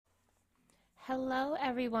Hello,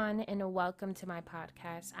 everyone, and welcome to my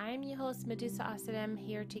podcast. I'm your host, Medusa Asadem,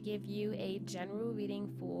 here to give you a general reading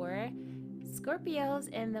for Scorpios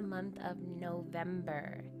in the month of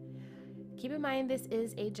November. Keep in mind, this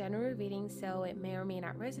is a general reading, so it may or may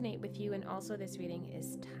not resonate with you, and also this reading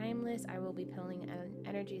is timeless. I will be pulling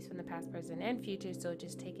energies from the past, present, and future, so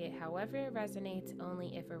just take it however it resonates,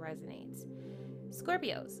 only if it resonates.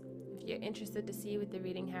 Scorpios, if you're interested to see what the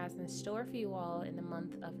reading has in store for you all in the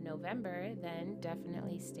month of November, then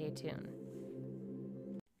definitely stay tuned.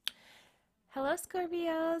 Hello,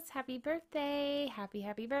 Scorpios. Happy birthday.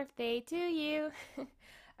 Happy birthday to you.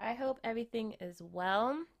 I hope everything is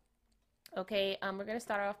well. Okay, we're going to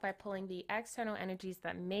start off by pulling the external energies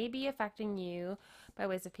that may be affecting you by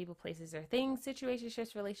ways of people, places, or things,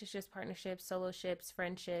 situationships, relationships, partnerships, soloships,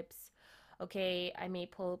 friendships. Okay, I may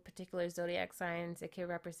pull particular zodiac signs. It could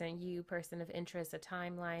represent you, person of interest, a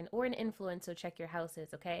timeline, or an influence, so check your houses,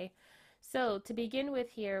 okay? So to begin with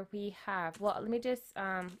here, we have, well, let me just,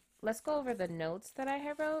 let's go over the notes that I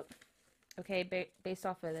have wrote, okay, based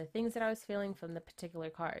off of the things that I was feeling from the particular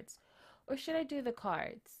cards. Or should I do the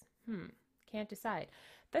cards? Can't decide.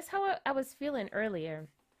 That's how I was feeling earlier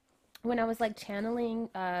when I was like channeling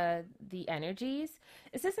the energies.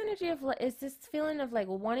 Is this energy of like, is this feeling of like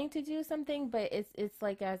wanting to do something, but it's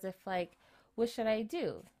like as if like, what should I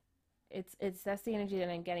do? It's that's the energy that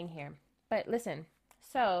I'm getting here. But listen,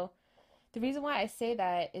 so the reason why I say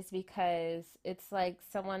that is because it's like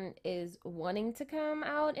someone is wanting to come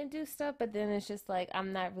out and do stuff, but then it's just like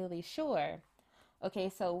I'm not really sure. Okay,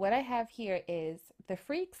 so what I have here is the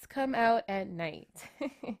freaks come out at night.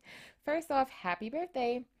 First off, happy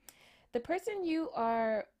birthday. The person you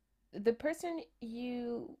are, the person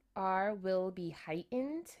you are will be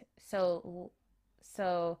heightened. So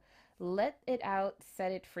let it out,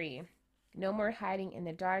 set it free. No more hiding in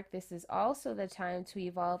the dark. This is also the time to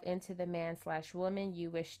evolve into the man slash woman you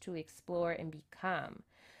wish to explore and become.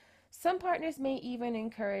 Some partners may even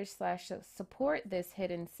encourage slash support this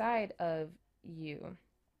hidden side of you.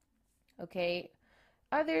 Okay,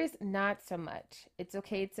 others not so much. It's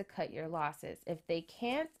okay to cut your losses. If they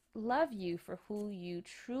can't love you for who you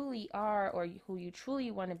truly are or who you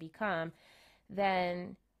truly want to become,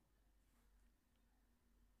 then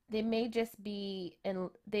they may just be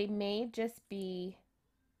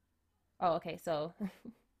oh, okay, so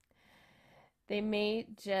they may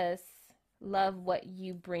just love what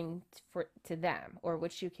you bring to them or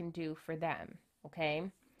what you can do for them, okay?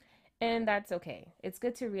 And that's okay. It's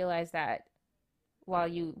good to realize that while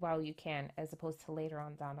you can, as opposed to later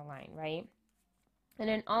on down the line, right? And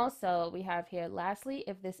then also we have here, lastly,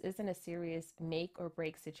 if this isn't a serious make or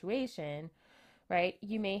break situation, right,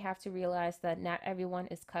 you may have to realize that not everyone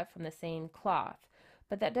is cut from the same cloth.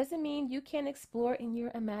 But that doesn't mean you can't explore in your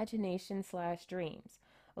imagination slash dreams.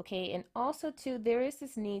 Okay, and also too, there is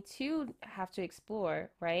this need to have to explore,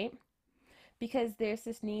 right? Because there's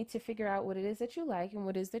this need to figure out what it is that you like and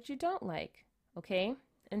what it is that you don't like. Okay,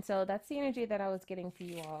 and so that's the energy that I was getting for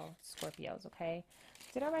you all, Scorpios. Okay,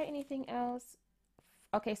 did I write anything else?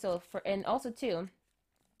 Okay, so for, and also too,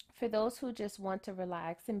 for those who just want to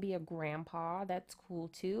relax and be a grandpa, that's cool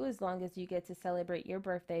too, as long as you get to celebrate your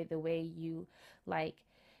birthday the way you like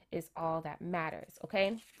is all that matters,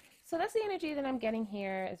 okay? So that's the energy that I'm getting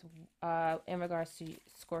here as in regards to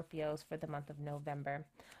Scorpios for the month of November.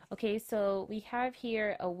 Okay, so we have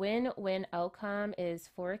here a win-win outcome is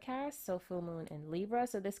forecast, so full moon in Libra.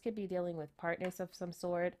 So this could be dealing with partners of some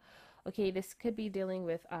sort. Okay, this could be dealing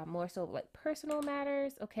with more so like personal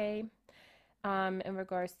matters, okay? In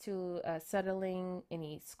regards to settling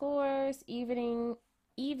any scores, evening,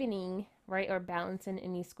 right, or balancing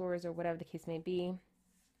any scores or whatever the case may be.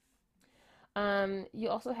 You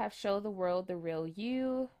also have show the world the real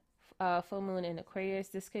you, full moon in Aquarius.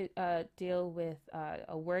 This could deal with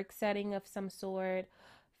a work setting of some sort,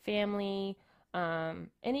 family,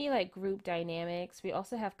 any like group dynamics. We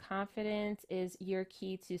also have confidence is your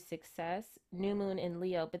key to success, new moon in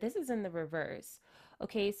Leo, but this is in the reverse.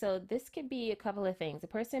 Okay, so this could be a couple of things. A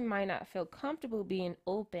person might not feel comfortable being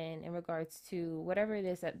open in regards to whatever it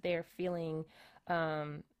is that they're feeling,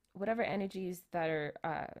 whatever energies that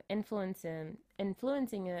are influencing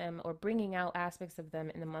them or bringing out aspects of them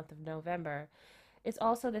in the month of November. It's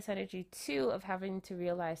also this energy too of having to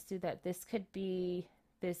realize too that this could be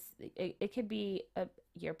it could be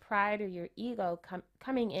your pride or your ego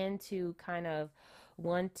coming in to kind of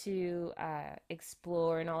want to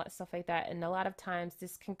explore and all that stuff like that. And a lot of times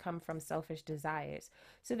this can come from selfish desires.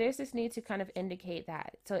 So there's this need to kind of indicate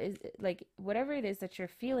that. So is like whatever it is that you're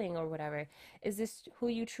feeling or whatever, is this who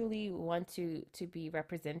you truly want to be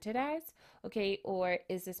represented as? Okay, or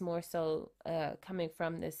is this more so coming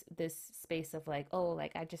from this space of like, oh,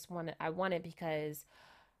 like I want it because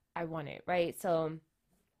I want it, right? So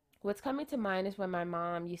what's coming to mind is when my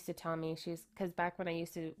mom used to tell me, she's because back when I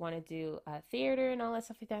used to want to do theater and all that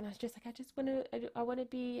stuff like that, and I was just like, I just want to, I want to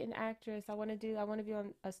be an actress. I want to be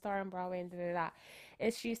on a star on Broadway and da da da.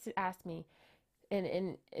 And she used to ask me, and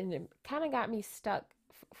it kind of got me stuck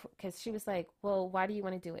because she was like, well, why do you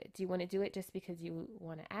want to do it? Do you want to do it just because you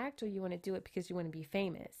want to act, or you want to do it because you want to be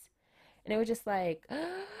famous? And it was just like,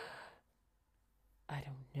 I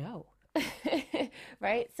don't know.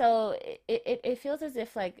 Right? So it feels as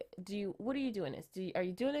if like, what are you doing this? Are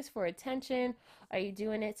you doing this for attention? Are you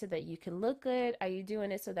doing it so that you can look good? Are you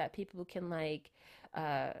doing it so that people can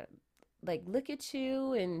uh look at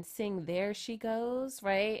you and sing there she goes,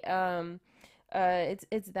 right?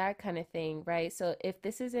 It's that kind of thing, right? So if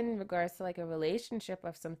this is in regards to like a relationship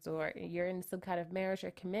of some sort, you're in some kind of marriage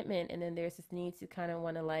or commitment, and then there's this need to kind of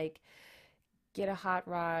want to like get a hot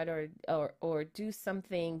rod or do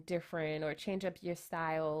something different or change up your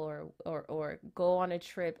style or go on a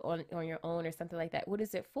trip on your own or something like that. What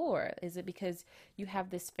is it for? Is it because you have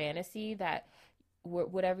this fantasy that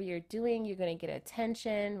whatever you're doing, you're going to get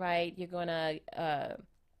attention, right? You're going to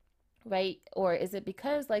right? Or is it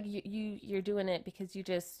because like you're doing it because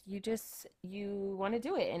you want to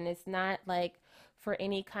do it, and it's not like for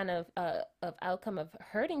any kind of outcome of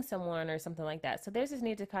hurting someone or something like that. So there's this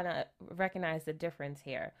need to kind of recognize the difference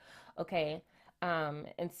here. Okay.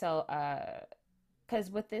 And so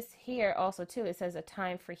because with this here also too, it says a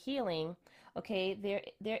time for healing. Okay,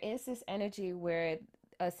 there is this energy where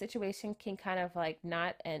a situation can kind of like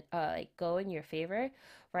not and like go in your favor,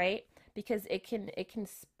 right? Because it can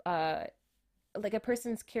like a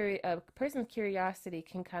person's curiosity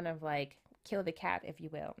can kind of like kill the cat, if you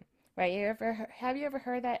will, right? Have you ever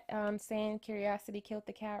heard that saying, curiosity killed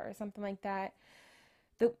the cat, or something like that?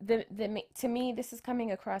 The to me, this is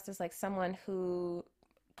coming across as like someone who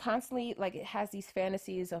constantly like has these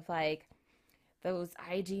fantasies of like those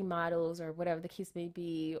IG models or whatever the case may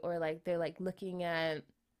be, or like they're like looking at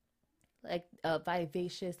like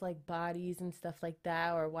vivacious like bodies and stuff like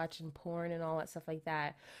that, or watching porn and all that stuff like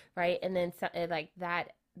that, right? And then so, like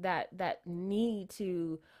that need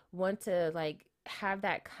to want to like have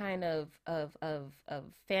that kind of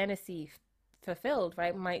fantasy fulfilled,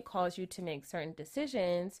 right, might cause you to make certain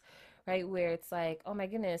decisions, right, where it's like, oh my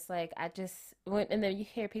goodness, like I just went, and then you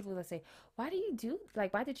hear people that say, why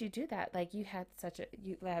did you do that, like you have such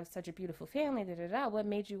a beautiful family, da da da, what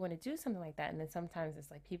made you want to do something like that? And then sometimes it's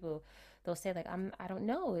like people, they'll say like, I don't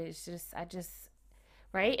know, it's just I just,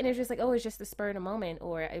 right? And it's just like, oh, it's just the spur of the moment,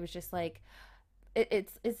 or it was just like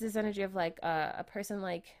it's this energy of like a person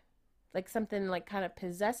like something like kind of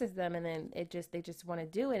possesses them, and then they just want to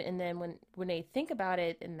do it, and then when they think about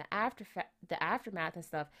it in the aftermath and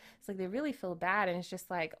stuff, it's like they really feel bad, and it's just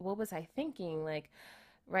like, what was I thinking, like,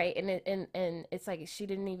 right? And it's like she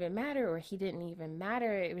didn't even matter, or he didn't even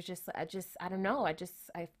matter. It was just I don't know,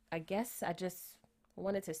 I guess I just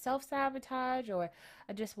wanted to self-sabotage, or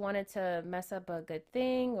I just wanted to mess up a good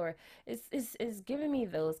thing, or it's giving me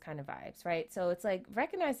those kind of vibes, right? So it's like,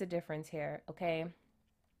 recognize the difference here, okay?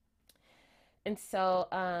 And so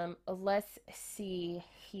let's see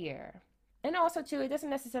here. And also too, it doesn't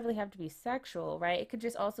necessarily have to be sexual, right? It could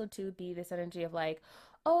just also too be this energy of like,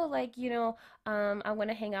 oh, like, I want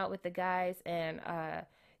to hang out with the guys, and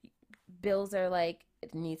bills are like,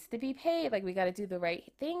 it needs to be paid. Like we got to do the right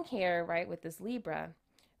thing here, right? With this Libra,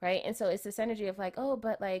 right? And so it's this energy of like, oh,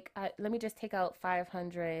 but like, let me just take out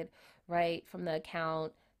 500, right, from the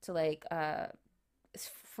account to like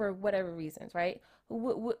for whatever reasons, right?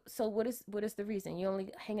 So what is the reason? You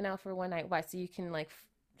only hanging out for one night? Why? So you can like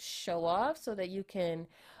show off, so that you can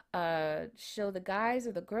show the guys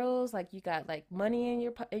or the girls like you got like money in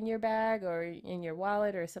your bag, or in your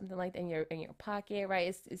wallet, or something like that, in your pocket,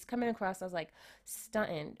 right? It's coming across as like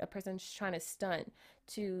stunting. A person's trying to stunt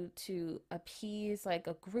to appease like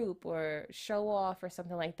a group, or show off, or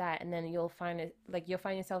something like that. And then you'll find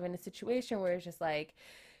yourself in a situation where it's just like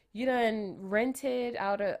you done rented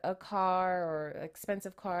out a car, or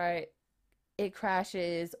expensive car, it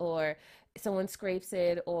crashes, or someone scrapes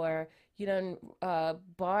it, or you done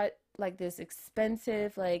bought like this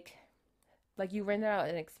expensive like you rented out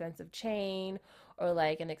an expensive chain, or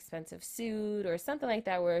like an expensive suit, or something like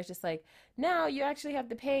that, where it's just like now you actually have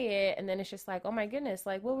to pay it, and then it's just like, oh my goodness,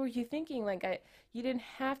 like what were you thinking, like you didn't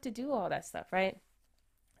have to do all that stuff, right?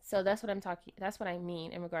 So that's what I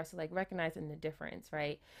mean in regards to like recognizing the difference,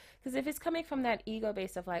 right? Because if it's coming from that ego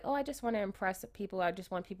base of like, oh, I just want to impress people, I just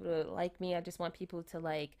want people to like me, I just want people to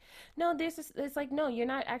like, no, there's this, it's like, no, you're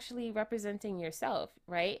not actually representing yourself,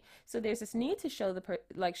 right? So there's this need to show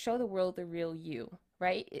show the world the real you,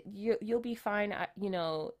 right? You'll be fine,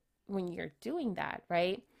 when you're doing that,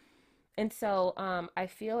 right? And so I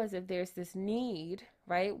feel as if there's this need,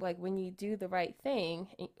 right? Like when you do the right thing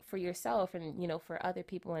for yourself and, for other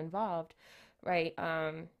people involved, right?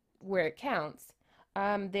 Where it counts,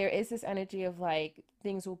 there is this energy of like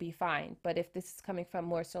things will be fine. But if this is coming from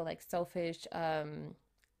more so like selfish,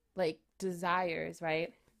 like desires,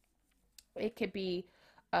 right? It could be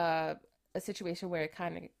uh, a situation where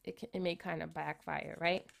it may kind of backfire,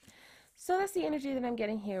 right? So that's the energy that I'm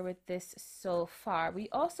getting here with this so far. We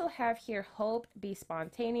also have here hope, be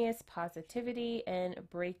spontaneous, positivity, and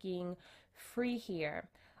breaking free here.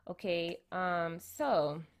 Okay,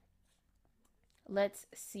 so let's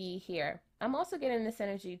see here. I'm also getting this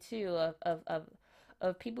energy too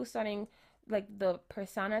of people starting like the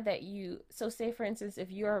persona that you, so say for instance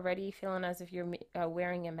if you're already feeling as if you're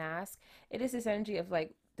wearing a mask, it is this energy of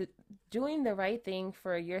like doing the right thing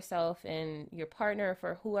for yourself and your partner,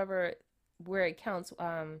 for whoever, where it counts,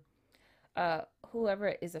 uh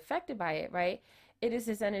whoever is affected by it, right? It is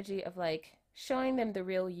this energy of like showing them the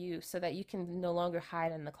real you so that you can no longer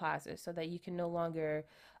hide in the closet, so that you can no longer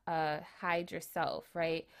hide yourself,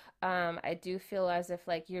 right? I do feel as if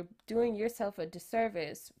like you're doing yourself a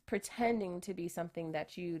disservice pretending to be something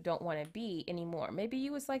that you don't want to be anymore. Maybe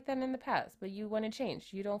you was like that in the past, but you want to change.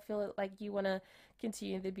 You don't feel like you want to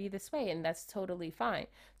continue to be this way, and that's totally fine.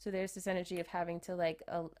 So there's this energy of having to like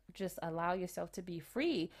just allow yourself to be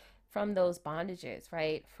free from those bondages,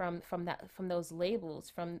 right? From those labels,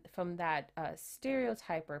 from that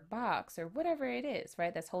stereotype or box or whatever it is,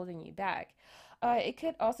 right? That's holding you back. It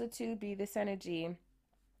could also too be this energy.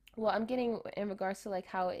 Well, I'm getting in regards to like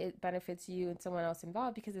how it benefits you and someone else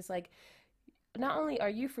involved, because it's like not only are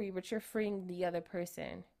you free, but you're freeing the other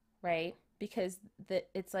person, right? Because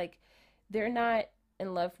it's like they're not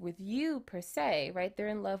in love with you per se, right? They're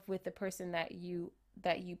in love with the person that you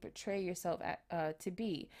portray yourself to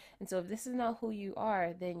be. And so if this is not who you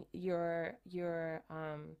are, then you're you're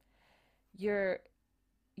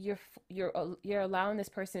allowing this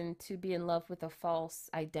person to be in love with a false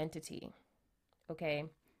identity, okay?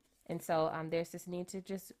 And so there's this need to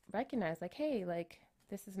just recognize like, hey, like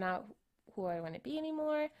this is not who I want to be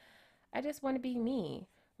anymore. I just want to be me,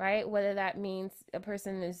 right? Whether that means a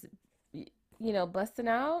person is, busting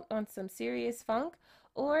out on some serious funk,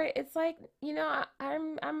 or it's like,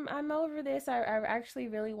 I'm over this. I actually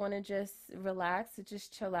really want to just relax, to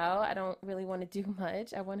just chill out. I don't really want to do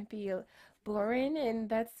much. I want to be boring, and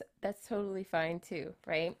that's totally fine too,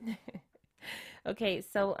 right? Okay,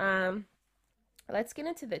 so let's get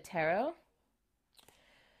into the tarot.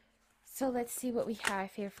 So let's see what we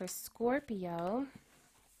have here for Scorpio.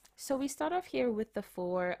 So we start off here with the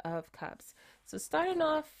Four of Cups. So starting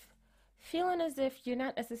off feeling as if you're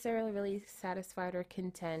not necessarily really satisfied or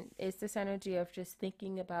content. It's this energy of just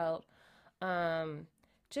thinking about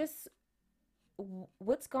just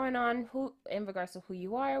what's going on, who in regards to who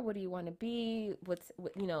you are, what do you want to be,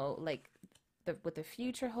 like what the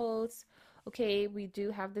future holds. Okay, we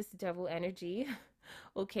do have this devil energy.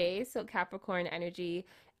 Okay, so Capricorn energy.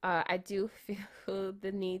 I do feel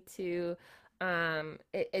the need to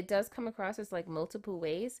it does come across as like multiple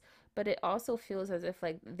ways, but it also feels as if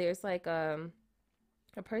like there's like a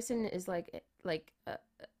person is like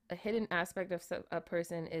a hidden aspect of a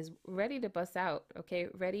person is ready to bust out, okay?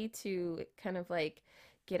 Ready to kind of like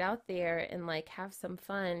get out there and like have some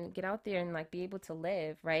fun, get out there and like be able to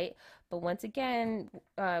live, right? But once again,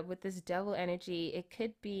 with this devil energy, it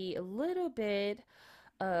could be a little bit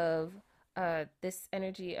of this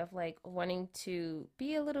energy of like wanting to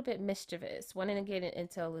be a little bit mischievous, wanting to get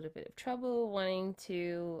into a little bit of trouble, wanting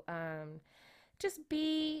to just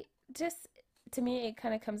be just to me it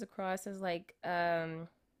kind of comes across as like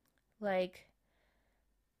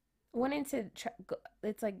wanting to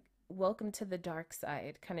it's like welcome to the dark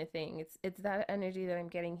side kind of thing. It's that energy that I'm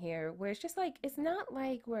getting here, where it's just like it's not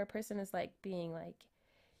like where a person is like being like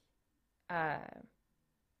uh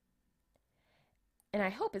and I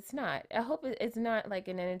hope it's not. I hope it's not like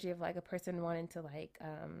an energy of like a person wanting to like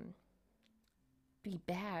be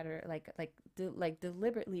bad or like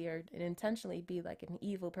deliberately or intentionally be like an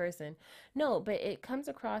evil person. No, but it comes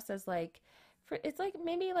across as like for it's like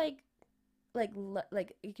maybe like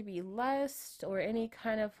it could be lust or any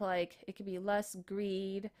kind of like it could be lust,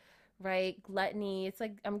 greed, right? Gluttony. It's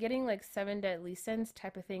like I'm getting like seven deadly sins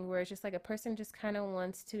type of thing where it's just like a person just kind of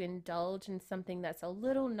wants to indulge in something that's a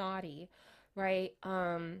little naughty, right?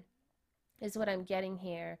 Is what I'm getting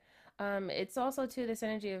here. It's also to this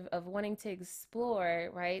energy of wanting to explore,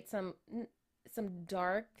 right? Some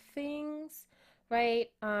dark things, right?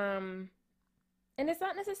 And it's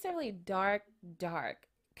not necessarily dark,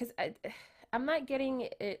 because I'm not getting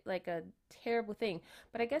it like a terrible thing,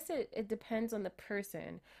 but I guess it depends on the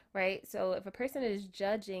person, right? So if a person is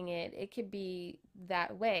judging it, it could be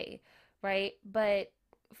that way, right? But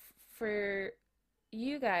for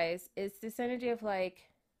you guys, it's this energy of like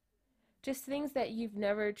just things that you've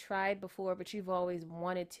never tried before, but you've always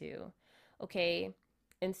wanted to, okay?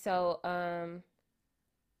 And so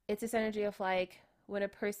it's this energy of like when a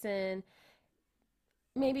person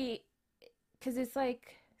maybe, because it's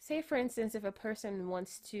like, say for instance, if a person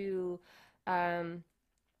wants to um,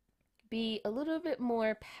 be a little bit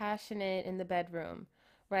more passionate in the bedroom,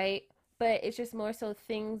 right? But it's just more so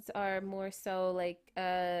things are more so like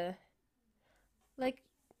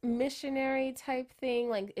missionary type thing.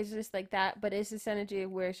 Like it's just like that, but it's this energy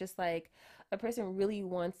where it's just like a person really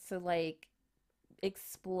wants to like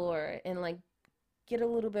explore and like get a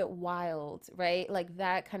little bit wild, right? Like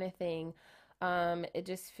that kind of thing. It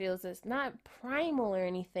just feels it's not primal or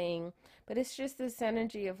anything, but it's just this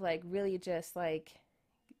energy of like really just like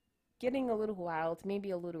getting a little wild,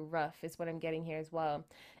 maybe a little rough is what I'm getting here as well.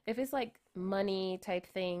 If it's like money type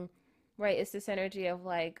thing, right? It's this energy of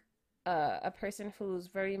like a person who's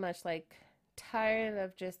very much like tired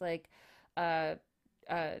of just like uh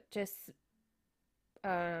just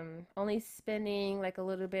only spending like a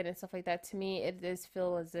little bit and stuff like that. To me it does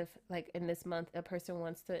feel as if like in this month a person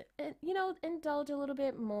wants to indulge a little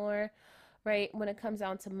bit more, right, when it comes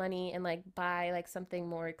down to money and like buy like something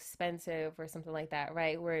more expensive or something like that,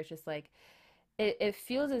 right, where it's just like it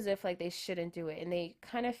feels as if like they shouldn't do it and they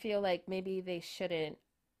kind of feel like maybe they shouldn't,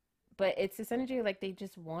 but it's this energy like they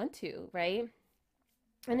just want to, right?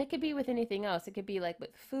 And it could be with anything else. It could be like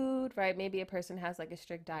with food, right? Maybe a person has like a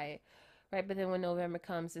strict diet, right? But then when November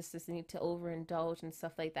comes, it's this need to overindulge and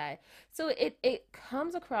stuff like that. So it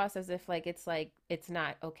comes across as if like it's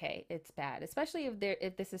not okay, it's bad, especially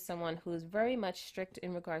if this is someone who's very much strict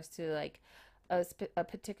in regards to like a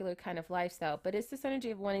particular kind of lifestyle. But it's this energy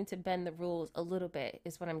of wanting to bend the rules a little bit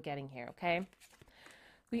is what I'm getting here. Okay.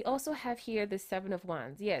 We also have here the Seven of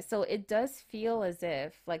Wands. Yeah, so it does feel as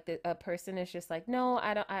if like a person is just like, no,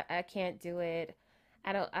 I can't do it.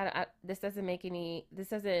 This doesn't make this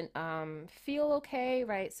doesn't feel okay,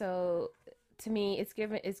 right? So to me, it's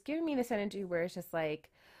giving me this energy where it's just like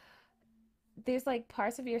there's like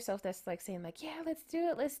parts of yourself that's like saying like, yeah, let's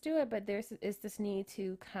do it, but there's is this need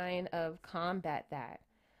to kind of combat that,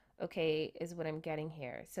 okay, is what I'm getting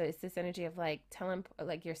here. So it's this energy of like telling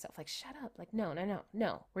like yourself, like, shut up, like, no, no, no,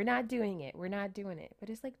 no, we're not doing it. We're not doing it. But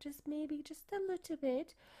it's like just maybe just a little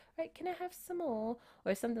bit, right? Can I have some more?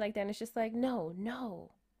 Or something like that. And it's just like, no,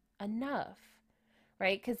 no, enough.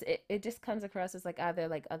 Right? Because it just comes across as like either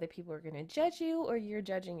like other people are gonna judge you or you're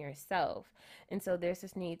judging yourself. And so there's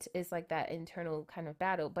this need is like that internal kind of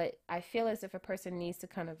battle. But I feel as if a person needs to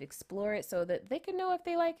kind of explore it so that they can know if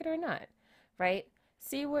they like it or not, right?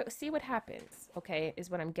 See what happens, okay, is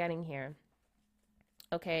what I'm getting here.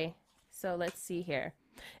 Okay, so let's see here.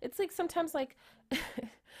 It's like sometimes like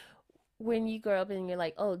when you grow up and you're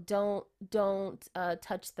like, oh, don't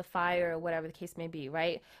touch the fire or whatever the case may be,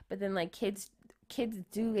 right? But then like kids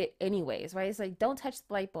do it anyways, right? It's like don't touch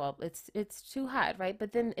the light bulb. It's too hot, right?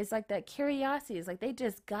 But then it's like that curiosity is like they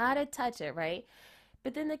just gotta touch it, right?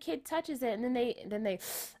 But then the kid touches it and then they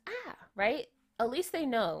right? At least they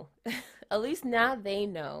know. At least now they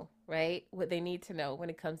know, right? What they need to know when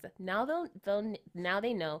it comes to now they'll now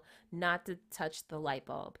they know not to touch the light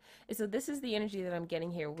bulb. And so this is the energy that I'm getting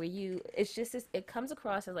here where you it's just this it comes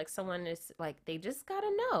across as like someone is like they just got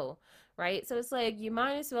to know, right? So it's like you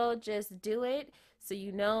might as well just do it so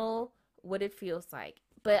you know what it feels like.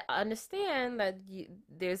 But understand that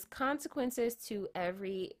there's consequences to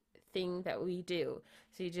everything that we do.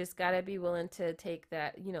 So you just got to be willing to take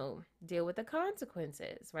that, deal with the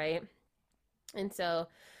consequences, right? And so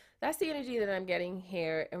that's the energy that I'm getting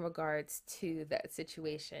here in regards to that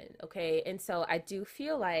situation. Okay. And so I do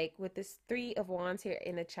feel like with this Three of Wands here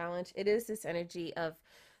in the challenge, it is this energy of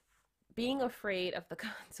being afraid of the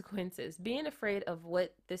consequences, being afraid of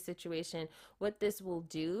what this situation, what this will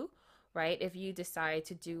do, right? If you decide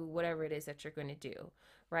to do whatever it is that you're going to do,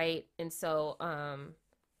 right? And so,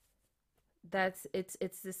 that's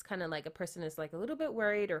it's this kind of like a person is like a little bit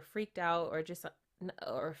worried or freaked out or just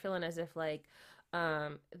or feeling as if like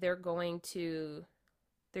they're going to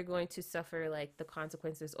they're going to suffer like the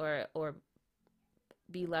consequences, or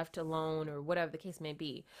be left alone, or whatever the case may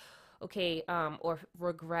be. Okay, or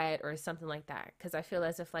regret or something like that. Because I feel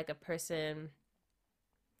as if like a person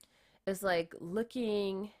is like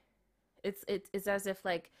looking, it's as if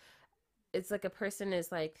like it's like a person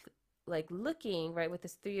is like looking, right, with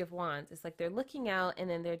this three of wands. It's like they're looking out, and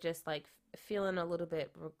then they're just like feeling a little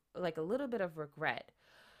bit, like a little bit of regret,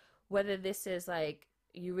 whether this is like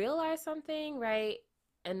you realize something, right,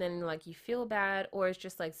 and then like you feel bad, or it's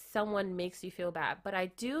just like someone makes you feel bad. But I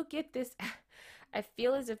do get this I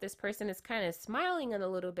feel as if this person is kind of smiling a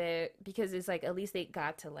little bit, because it's like at least they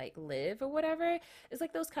got to like live or whatever. It's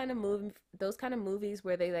like those kind of movies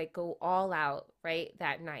where they like go all out, right,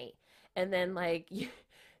 that night. And then like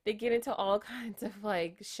they get into all kinds of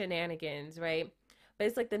like shenanigans, right? But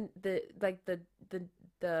it's like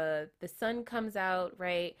the sun comes out,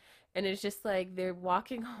 right? And it's just like they're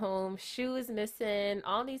walking home, shoes missing,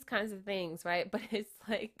 all these kinds of things, right? But it's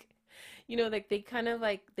like, like they kind of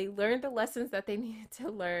like they learned the lessons that they needed to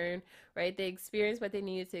learn, right? They experienced what they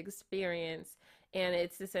needed to experience. And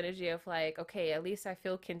it's this energy of like, okay, at least I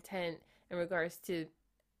feel content in regards to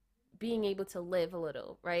being able to live a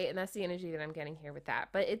little, right? And that's the energy that I'm getting here with that.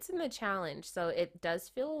 But it's in the challenge. So it does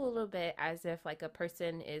feel a little bit as if like a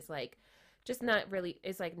person is like just not really,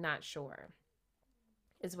 is like not sure,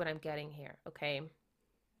 is what I'm getting here. Okay.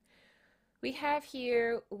 We have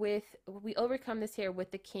here with, we overcome this here with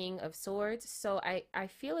the King of Swords. So I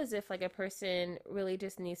feel as if like a person really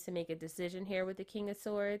just needs to make a decision here with the King of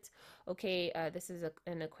Swords. Okay, this is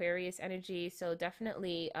an Aquarius energy, so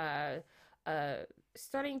definitely uh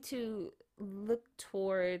starting to look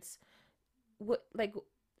towards what, like,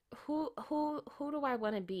 who do I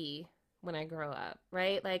want to be when I grow up,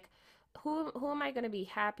 right? Like who am I going to be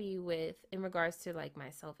happy with in regards to like my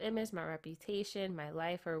self-image, my reputation, my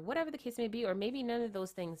life, or whatever the case may be, or maybe none of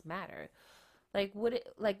those things matter. Like would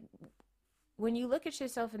it, like, when you look at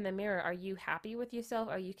yourself in the mirror, are you happy with yourself?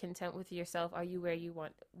 Are you content with yourself? Are you where you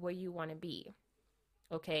want to be?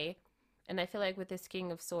 Okay? And I feel like with this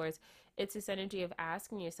King of Swords, it's this energy of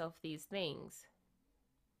asking yourself these things.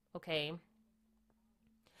 Okay?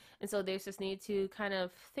 And so there's this need to kind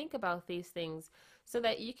of think about these things so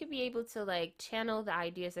that you can be able to like channel the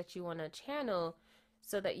ideas that you want to channel,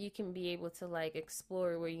 so that you can be able to like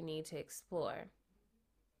explore where you need to explore.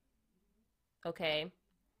 Okay.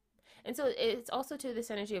 And so it's also to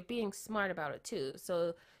this energy of being smart about it too.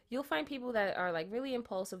 So you'll find people that are like really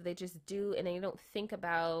impulsive, they just do, and they don't think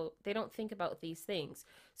about these things.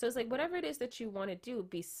 So it's like whatever it is that you want to do,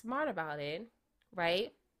 be smart about it,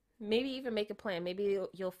 right? Maybe even make a plan. Maybe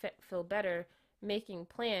you'll feel better making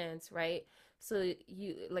plans, right? So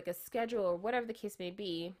you like a schedule or whatever the case may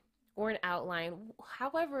be, or an outline,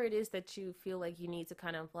 however it is that you feel like you need to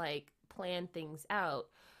kind of like plan things out.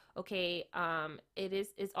 Okay,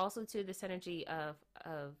 it's also to this energy of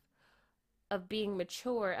being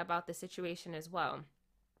mature about the situation as well.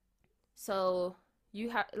 So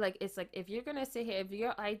you have like, it's like if you're gonna sit here, if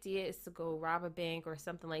your idea is to go rob a bank or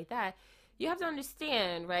something like that, you have to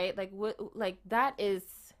understand, right? Like what, like that is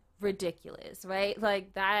ridiculous, right?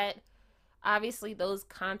 Like that, obviously those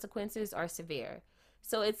consequences are severe.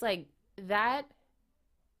 So it's like that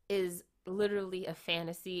is literally a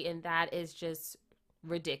fantasy, and that is just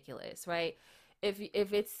ridiculous, right? If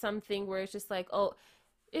it's something where it's just like, oh,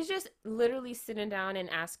 it's just literally sitting down and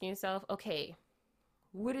asking yourself, okay,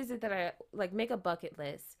 what is it that I like, make a bucket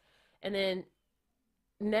list, and then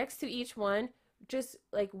next to each one, just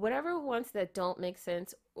like whatever ones that don't make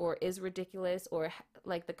sense or is ridiculous, or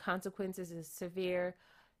like the consequences is severe,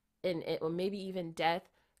 and or maybe even death,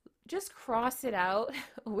 just cross it out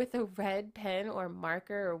with a red pen or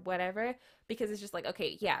marker or whatever, because it's just like,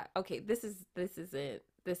 okay, yeah, okay, this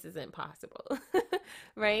isn't possible.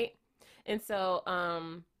 Right? And so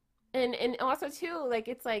and also too, like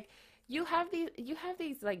it's like you have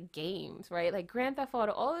these like games, right? Like Grand Theft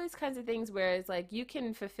Auto, all those kinds of things where it's like you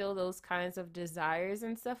can fulfill those kinds of desires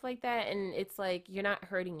and stuff like that, and it's like you're not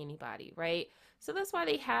hurting anybody, right? So that's why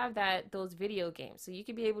they have those video games. So you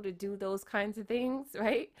can be able to do those kinds of things,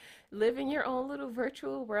 right? Live in your own little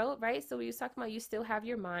virtual world, right? So we was talking about, you still have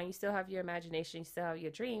your mind, you still have your imagination, you still have your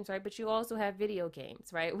dreams, right? But you also have video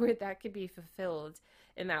games, right? Where that could be fulfilled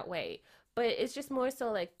in that way. But it's just more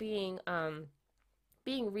so like being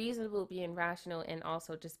reasonable, being rational, and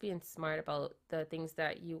also just being smart about the things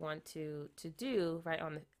that you want to do, right,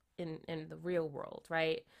 on in the real world,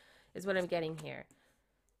 right? Is what I'm getting here.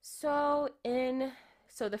 So in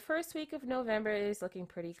so the first week of November is looking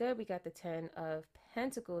pretty good. We got the 10 of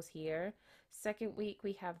Pentacles here. Second week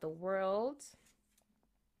we have the World.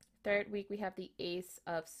 Third week we have the Ace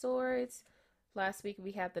of Swords. Last week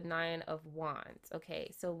we had the Nine of Wands.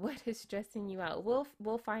 Okay, so what is stressing you out?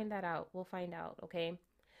 We'll find that out. We'll find out. Okay.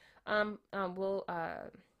 Um. Um. We'll uh.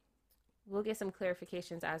 We'll get some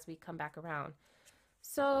clarifications as we come back around.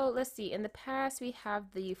 So let's see. In the past, we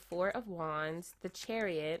have the Four of Wands, the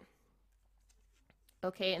Chariot.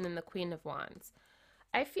 Okay, and then the Queen of Wands.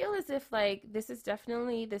 I feel as if like this is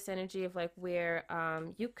definitely this energy of like where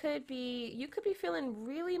you could be feeling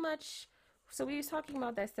really much. So we was talking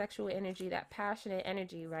about that sexual energy, that passionate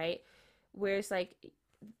energy, right? Where it's like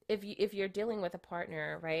if you're dealing with a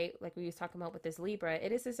partner, right? Like we was talking about with this Libra,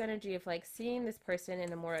 it is this energy of like seeing this person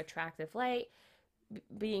in a more attractive light,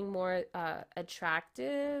 being more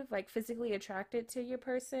attractive, like physically attracted to your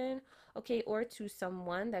person, okay, or to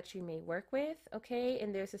someone that you may work with, okay,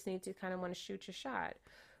 and there's this need to kind of want to shoot your shot,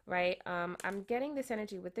 right? I'm getting this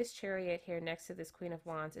energy with this Chariot here next to this Queen of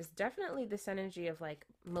Wands is definitely this energy of like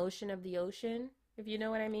motion of the ocean, if you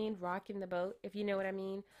know what I mean, rocking the boat, if you know what I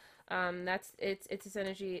mean. That's it's this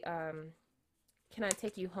energy. Can I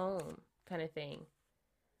take you home, kind of thing,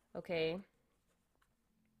 okay?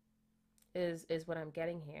 Is what I'm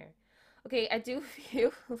getting here. Okay, I do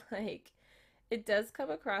feel like it does come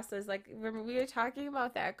across as like remember we were talking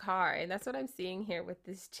about that car, and that's what I'm seeing here with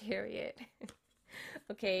this Chariot.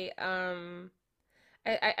 Okay, I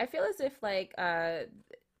feel as if like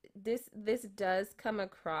this does come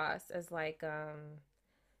across as like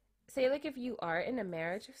say like if you are in a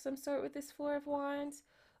marriage of some sort with this Four of Wands,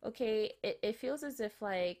 okay, it feels as if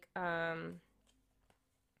like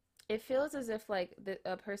it feels as if like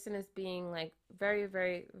a person is being like very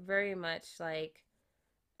very very much like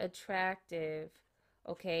attractive,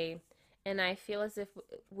 okay, and I feel as if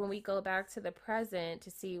when we go back to the present to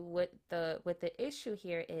see what the issue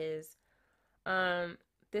here is, um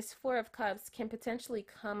this Four of Cups can potentially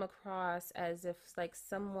come across as if like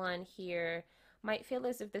someone here might feel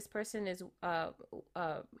as if this person is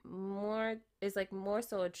more is like more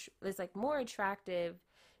so is like more attractive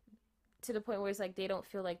to the point where it's like they don't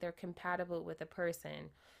feel like they're compatible with a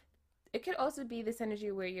person. It could also be this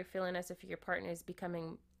energy where you're feeling as if your partner is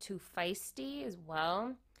becoming too feisty as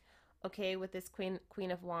well. Okay, with this Queen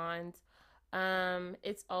of Wands.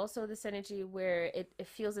 It's also this energy where it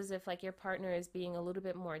feels as if like your partner is being a little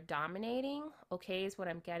bit more dominating. Okay, is what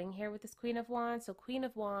I'm getting here with this Queen of Wands. So Queen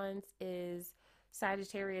of Wands is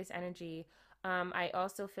Sagittarius energy. I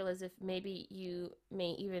also feel as if maybe you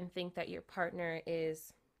may even think that your partner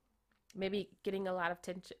is maybe getting a lot of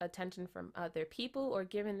attention from other people or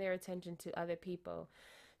giving their attention to other people.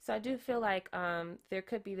 So I do feel like there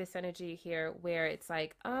could be this energy here where it's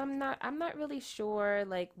like I'm not really sure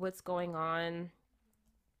like what's going on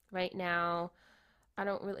right now.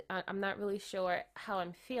 I'm not really sure how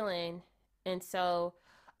I'm feeling, and so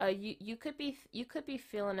you could be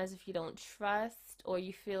feeling as if you don't trust, or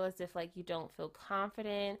you feel as if like you don't feel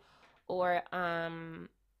confident, or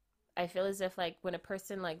I feel as if like when a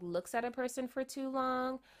person like looks at a person for too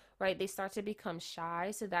long, right, they start to become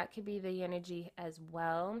shy. So that could be the energy as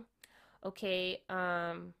well. Okay,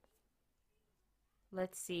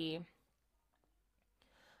 let's see.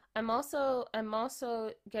 I'm also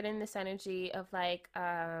getting this energy of like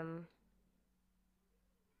I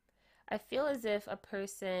feel as if a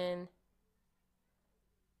person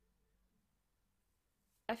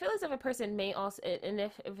I feel as if a person may also, and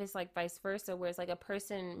if it's like vice versa, where it's like a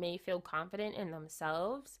person may feel confident in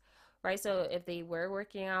themselves, right? So if they were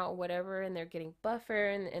working out or whatever and they're getting buffer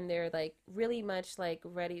and they're like really much like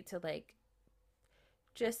ready to like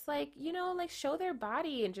just like, like show their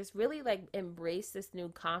body and just really like embrace this new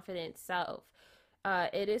confident self.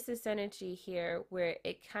 It is this energy here where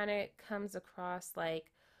it kind of comes across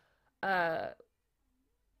like, uh,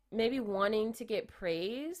 maybe wanting to get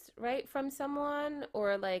praised, right, from someone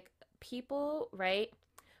or like people, right?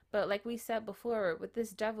 But like we said before, with this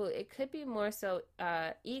devil, it could be more so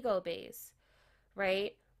ego based,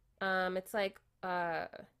 right? It's like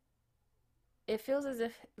it feels as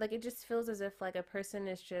if like it just feels as if like a person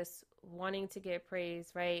is just wanting to get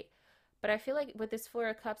praised, right? But I feel like with this Four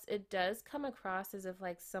of Cups, it does come across as if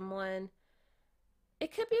like someone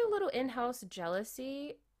it could be a little in-house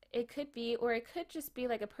jealousy. It could be, or it could just be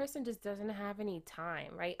like a person just doesn't have any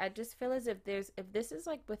time, right? I just feel as if this is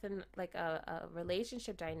like within like a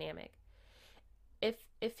relationship dynamic, if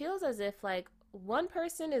it feels as if like one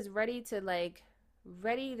person is ready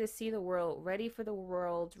to see the world, ready for the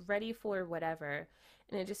world, ready for whatever.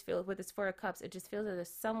 And it just feels with this Four of Cups, it just feels as if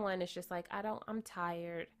someone is just like, I'm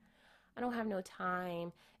tired. I don't have no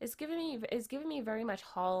time. It's giving me very much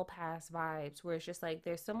hall pass vibes where it's just like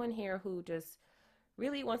there's someone here who just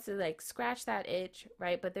really wants to like scratch that itch,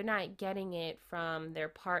 right? But they're not getting it from their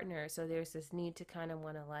partner. So there's this need to kind of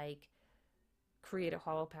want to like create a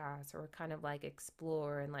hall pass or kind of like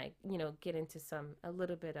explore and like, you know, get into some a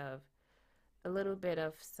little bit of fun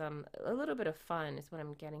is what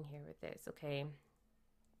I'm getting here with this, okay?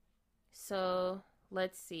 So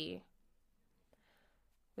let's see.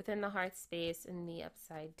 Within the heart space in the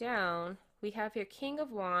upside down, we have here King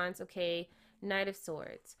of Wands, okay, Knight of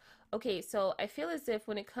Swords. Okay, so I feel as if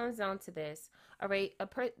when it comes down to this, all right,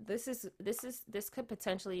 this could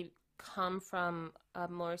potentially come from a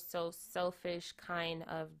more so selfish kind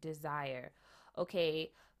of desire.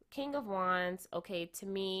 Okay, King of Wands, okay, to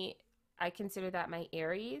me, I consider that my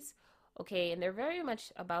Aries, okay, and they're very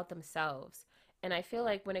much about themselves. And I feel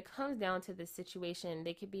like when it comes down to this situation,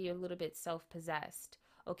 they could be a little bit self-possessed,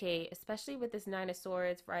 okay, especially with this Nine of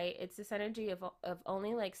Swords, right? It's this energy of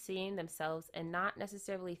only like seeing themselves and not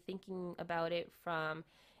necessarily thinking about it from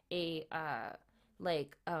a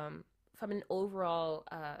like from an overall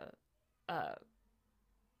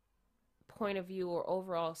point of view or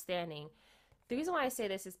overall standing. The reason why I say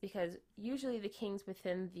this is because usually the kings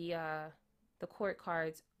within the court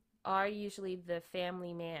cards are usually the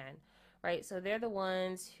family man, right? So they're the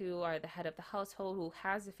ones who are the head of the household, who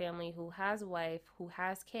has a family, who has a wife, who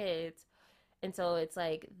has kids, and so it's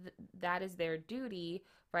like that is their duty,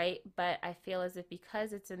 right? But I feel as if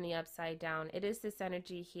because it's in the upside down, it is this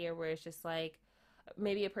energy here where it's just like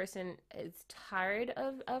maybe a person is tired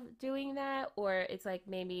of doing that, or it's like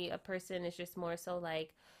maybe a person is just more so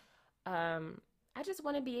like I just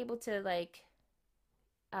want to be able to like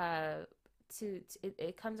uh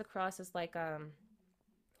it comes across as like I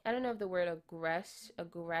don't know if the word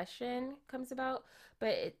aggression comes about,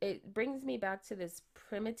 but it brings me back to this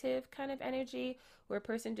primitive kind of energy where a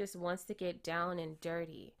person just wants to get down and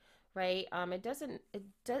dirty, right? It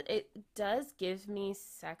does give me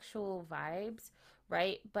sexual vibes,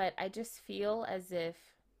 right? But I just feel as if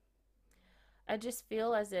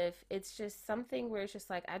it's just something where it's just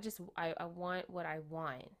like I want what I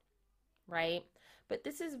want, right? But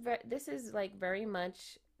this is like very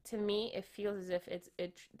much, to me it feels as if it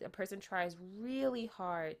a person tries really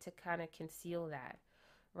hard to kind of conceal that,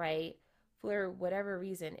 right? For whatever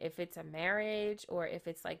reason, if it's a marriage or if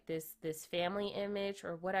it's like this family image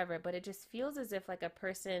or whatever, but it just feels as if like a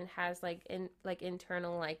person has like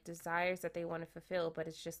internal like desires that they want to fulfill, but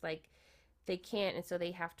it's just like they can't, and so they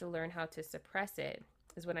have to learn how to suppress it,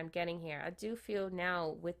 is what I'm getting here. I do feel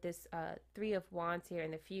now with this Three of Wands here in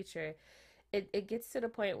the future, it gets to the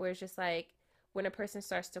point where it's just like when a person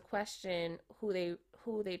starts to question who they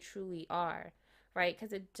truly are, right?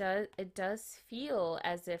 Because it does feel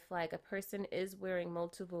as if like a person is wearing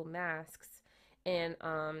multiple masks, and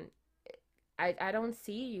I don't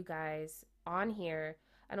see you guys on here.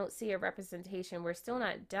 I don't see a representation. We're still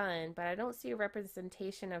not done, but I don't see a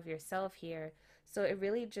representation of yourself here. So it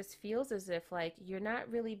really just feels as if like you're not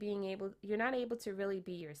able to really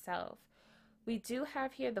be yourself. We do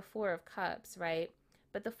have here the Four of Cups, right?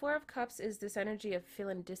 But the Four of Cups is this energy of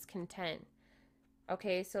feeling discontent.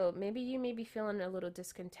 Okay, so maybe you may be feeling a little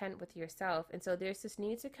discontent with yourself, and so there's this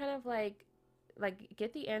need to kind of like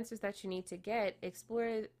get the answers that you need to get,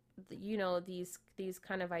 explore you know these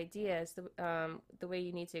kind of ideas the way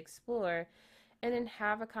you need to explore, and then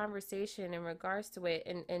have a conversation in regards to it,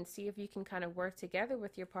 and see if you can kind of work together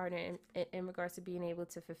with your partner in regards to being able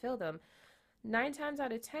to fulfill them. 9 times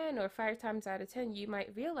out of 10 or 5 times out of 10, you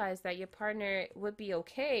might realize that your partner would be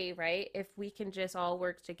okay, right? If we can just all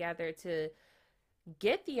work together to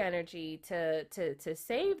get the energy to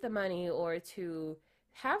save the money or to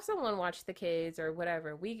have someone watch the kids or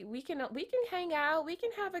whatever. We can hang out, we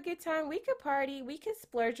can have a good time, we could party, we could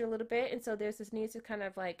splurge a little bit. And so there's this need to kind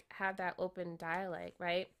of like have that open dialogue,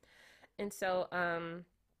 right? And so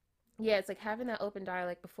yeah, it's like having that open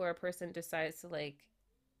dialogue before a person decides to like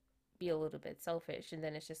be a little bit selfish, and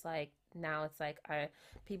then it's just like now it's like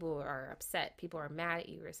people are upset, people are mad at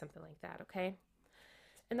you or something like that, okay?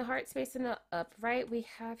 In the heart space in the upright, we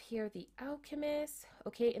have here the Alchemist,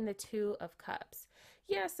 okay, in the Two of Cups.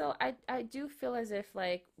 Yeah, so I do feel as if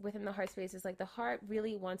like within the heart space is like the heart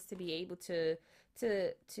really wants to be able to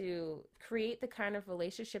create the kind of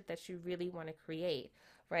relationship that you really want to create,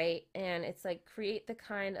 right? And it's like create the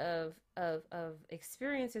kind of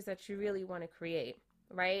experiences that you really want to create,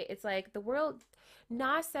 right? It's like the world,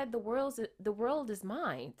 Nas said the world is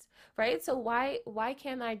mine, right? So why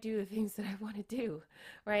can't I do the things that I want to do,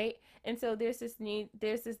 right? And so there's this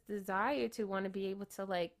desire to want to be able to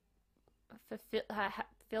like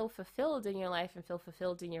feel fulfilled in your life and feel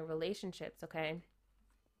fulfilled in your relationships, okay?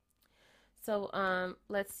 So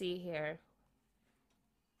let's see here.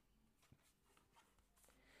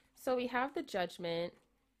 So we have the Judgment.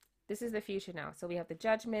 This is the future now. So we have the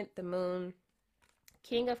Judgment, the Moon,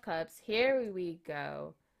 King of Cups. Here we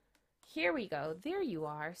go. Here we go. There you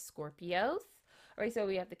are, Scorpios. All right, so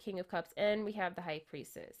we have the King of Cups and we have the High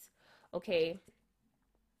Priestess. Okay,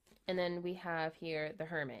 and then we have here the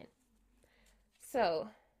Hermit. So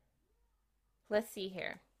let's see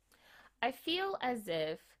here. I feel as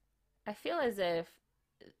if I feel as if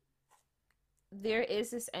there is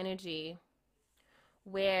this energy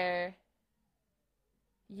where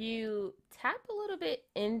you tap a little bit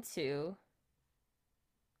into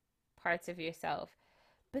parts of yourself.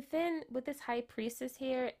 But then with this High Priestess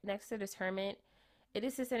here next to this Hermit, it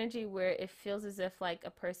is this energy where it feels as if like a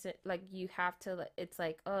person, like you have to, it's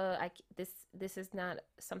like, oh, this is not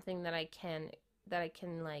something that I can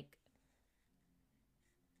like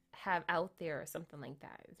have out there or something like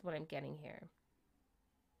that is what I'm getting here.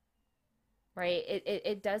 Right,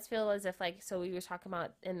 it does feel as if like, so we were talking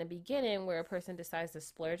about in the beginning where a person decides to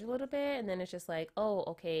splurge a little bit and then it's just like, oh,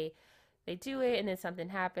 okay, they do it and then something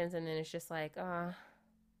happens and then it's just like,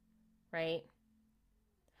 right.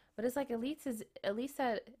 But it's like at least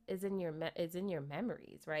that is in your is in your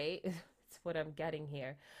memories, right? It's what I'm getting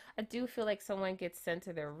here. I do feel like someone gets sent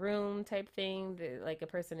to their room type thing. Like a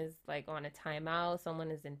person is like on a timeout.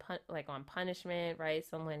 Someone is like on punishment, right?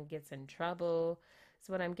 Someone gets in trouble. That's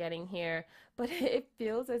what I'm getting here. But it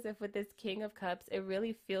feels as if with this King of Cups, it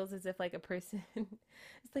really feels as if like a person.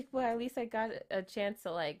 It's like, well, at least I got a chance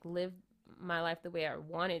to like live my life the way I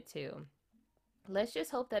wanted to. Let's just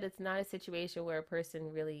hope that it's not a situation where a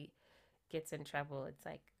person really gets in trouble. It's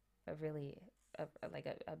like a really like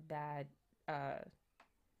a bad uh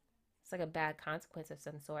it's like a bad consequence of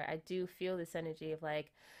some sort. I do feel this energy of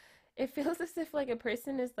like, it feels as if like a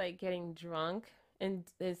person is like getting drunk and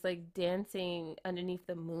is like dancing underneath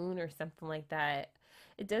the moon or something like that.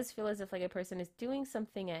 It does feel as if like a person is doing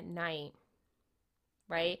something at night,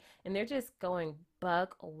 right? And they're just going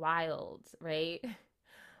buck wild, right?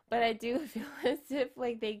 But I do feel as if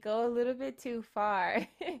like they go a little bit too far.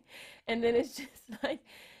 And then it's just like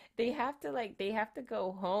they have to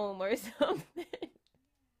go home or something.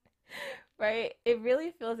 Right? It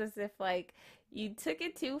really feels as if like you took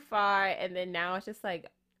it too far and then now it's just like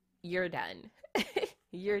you're done.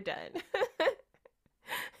 You're done.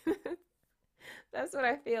 That's what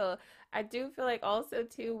I feel. I do feel like also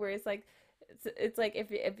too where it's like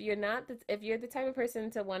if you're not if you're the type of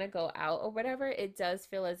person to want to go out or whatever, it does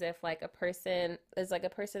feel as if like a person is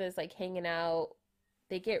like hanging out,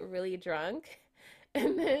 they get really drunk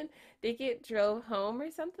and then they get drove home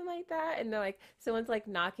or something like that and they're like someone's like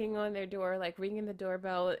knocking on their door, like ringing the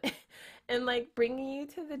doorbell and like bringing you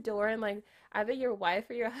to the door and like either your wife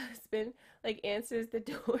or your husband like answers the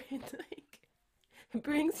door and like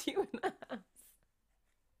brings you in the house.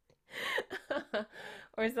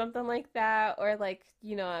 Or something like that, or like,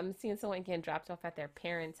 I'm seeing someone getting dropped off at their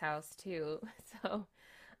parents' house too. So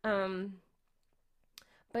um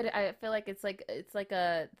but I feel like it's like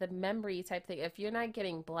a the memory type thing. If you're not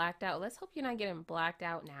getting blacked out, let's hope you're not getting blacked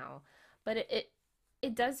out now. But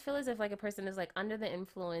it does feel as if like a person is like under the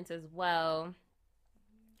influence as well.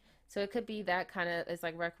 So it could be that kind of, it's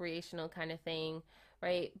like recreational kind of thing,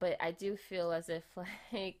 right? But I do feel as if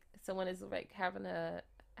like someone is like having a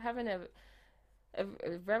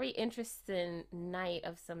very interesting night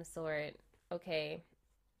of some sort. Okay.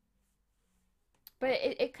 But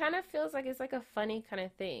it kind of feels like it's like a funny kind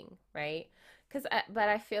of thing, right? But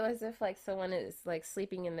I feel as if like someone is like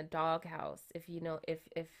sleeping in the doghouse, if you know, if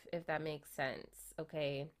that makes sense,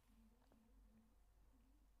 okay,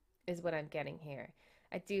 is what I'm getting here.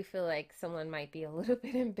 I do feel like someone might be a little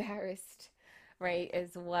bit embarrassed, right,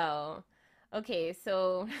 as well. Okay,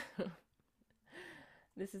 so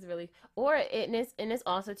this is really, or it is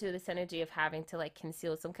also to this energy of having to like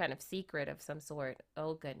conceal some kind of secret of some sort.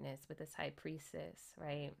 Oh goodness, with this High Priestess,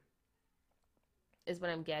 right? Is what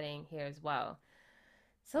I'm getting here as well.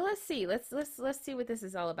 So let's see. Let's see what this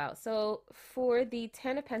is all about. So for the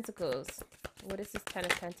Ten of Pentacles, what is this Ten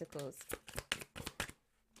of Pentacles?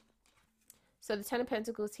 So the Ten of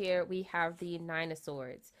Pentacles here, we have the Nine of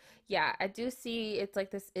Swords. Yeah, I do see it's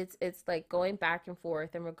like this, it's like going back and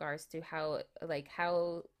forth in regards to how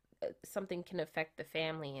something can affect the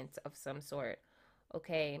family and of some sort.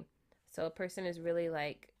 Okay. So a person is really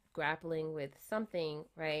like grappling with something,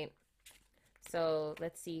 right? So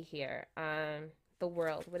let's see here. The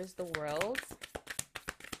World. What is the World?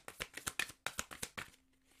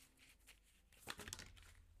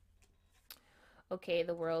 Okay,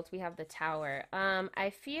 the World. We have the Tower.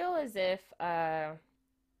 I feel as if I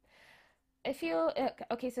feel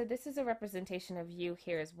okay, so this is a representation of you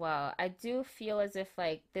here as well. I do feel as if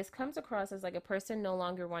like this comes across as like a person no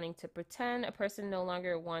longer wanting to pretend, a person no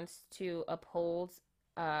longer wants to uphold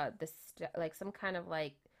like some kind of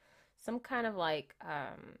like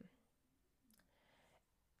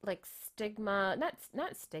stigma,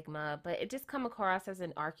 not stigma, but it just come across as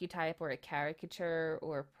an archetype or a caricature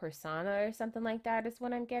or persona or something like that is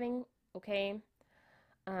what I'm getting. Okay.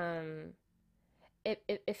 um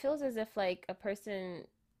it feels as if like a person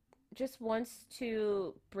just wants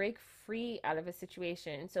to break free out of a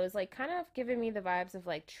situation. So it's like kind of giving me the vibes of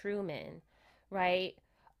like Truman, right?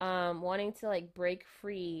 Wanting to like break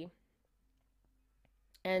free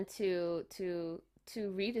and to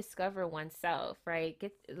rediscover oneself, right?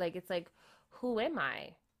 Get like it's like who am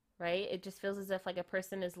I? Right? It just feels as if like a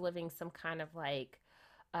person is living some kind of like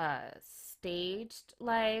staged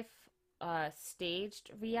life,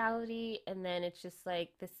 staged reality, and then it's just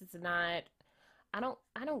like this is not I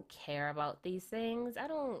don't care about these things. I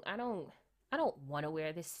don't want to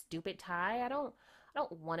wear this stupid tie. I don't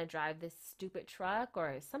want to drive this stupid truck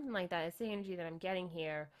or something like that. It's the energy that I'm getting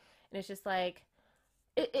here. And it's just like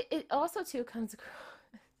it also too comes across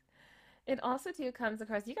it also too comes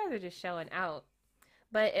across you guys are just showing out.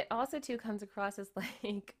 But it also too comes across as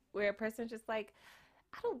like where a person's just like,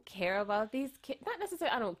 I don't care about these kids. Not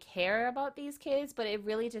necessarily I don't care about these kids, but it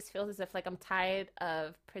really just feels as if like I'm tired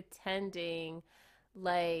of pretending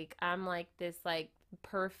like I'm like this like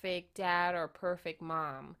perfect dad or perfect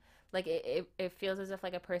mom. Like it feels as if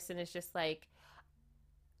like a person is just like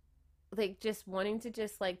just wanting to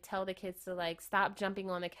just like tell the kids to like stop jumping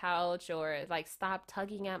on the couch or like stop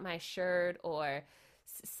tugging at my shirt or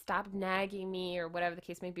stop nagging me or whatever the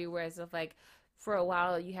case may be, whereas if like for a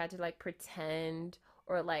while you had to like pretend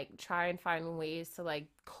or like try and find ways to like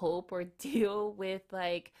cope or deal with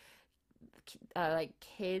like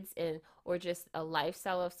kids and or just a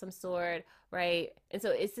lifestyle of some sort, right? And so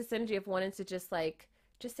it's this energy of wanting to just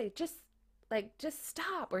say just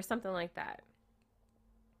stop or something like that.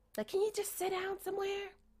 Like, can you just sit down somewhere?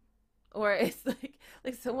 Or it's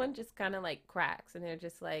like someone just kind of like cracks and they're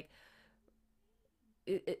just like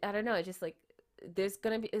I don't know. It just like there's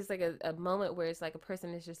gonna be it's like a moment where it's like a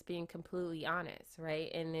person is just being completely honest,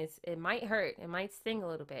 right? And it might hurt, it might sting a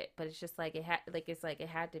little bit, but it's just like it's like it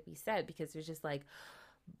had to be said because it's just like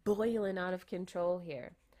boiling out of control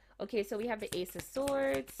here. Okay, so we have the Ace of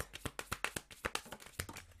Swords.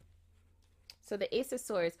 So the Ace of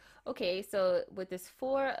Swords. Okay, so with this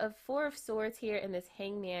four of swords here and this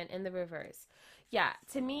Hangman in the reverse. Yeah,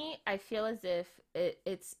 to me, I feel as if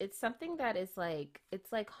it's something that is like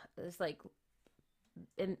it's like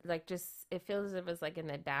in like just it feels as if it's like in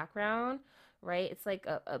the background, right? It's like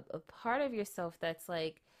a part of yourself that's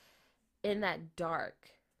like in that dark,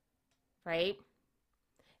 right?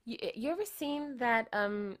 You ever seen that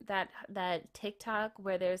TikTok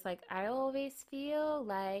where there's like I always feel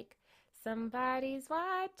like somebody's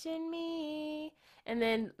watching me, and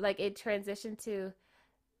then like it transitioned to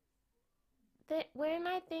that when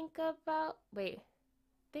I think about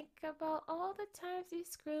all the times you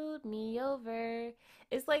screwed me over.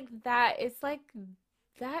 It's like that. It's like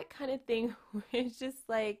that kind of thing where it's just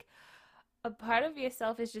like a part of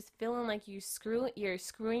yourself is just feeling like you're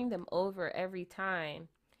screwing them over every time.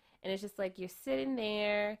 And it's just like you're sitting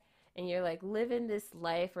there and you're like living this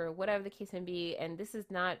life or whatever the case may be, and this is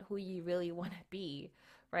not who you really want to be,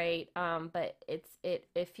 right? But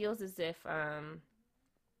it feels as if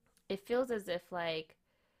like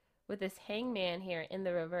with this Hangman here in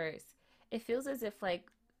the reverse, it feels as if like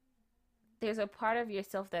there's a part of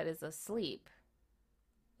yourself that is asleep.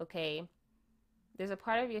 Okay, there's a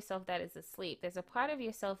part of yourself that is asleep. There's a part of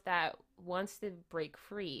yourself that wants to break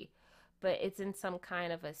free, but it's in some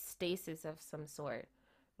kind of a stasis of some sort,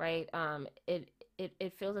 right?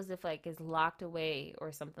 It feels as if like it's locked away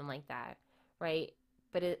or something like that, right?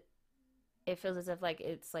 But it feels as if like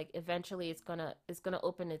eventually it's gonna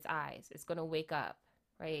open its eyes. It's gonna wake up,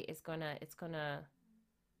 right? It's gonna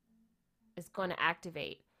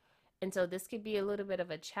activate. And so this could be a little bit of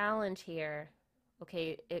a challenge here.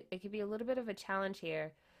 Okay, it could be a little bit of a challenge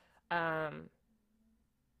here um,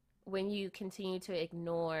 when you continue to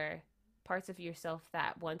ignore parts of yourself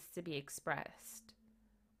that wants to be expressed.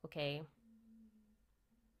 Okay,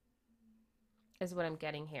 is what I'm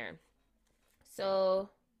getting here. So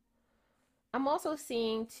I'm also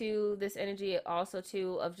seeing too this energy also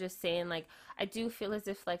too of just saying like I do feel as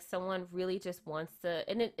if like someone really just wants to,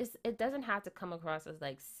 and it doesn't have to come across as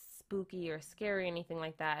like spooky or scary or anything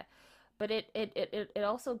like that, but it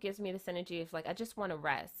also gives me this energy of like I just want to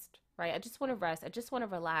rest, right? I just want to rest. I just want to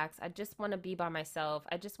relax. I just want to be by myself.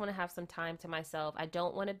 I just want to have some time to myself. I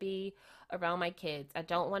don't want to be around my kids. I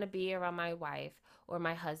don't want to be around my wife or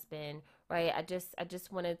my husband, right? I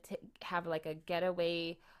just want to have like a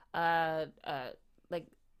getaway uh like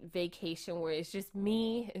vacation where it's just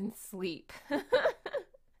me and sleep.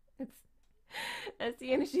 it's, that's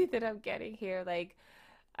the energy that I'm getting here. Like,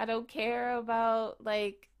 I don't care about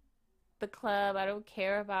like the club. I don't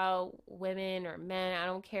care about women or men. I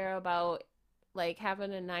don't care about like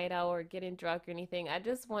having a night out or getting drunk or anything. I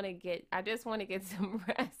just want to get some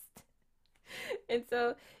rest. And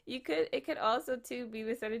so it could also too be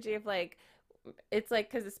this energy of like, it's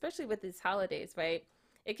like, because especially with these holidays, right?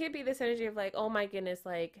 It could be this energy of like, oh my goodness,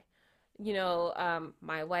 like,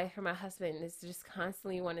 my wife or my husband is just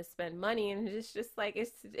constantly want to spend money, and it's just like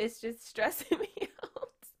it's just stressing me out.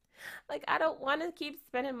 Like I don't want to keep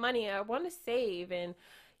spending money. I want to save, and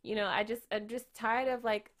I'm just tired of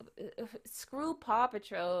like screw Paw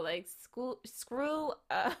Patrol, like screw screw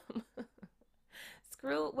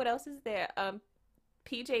what else is there?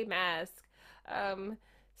 PJ Masks, um,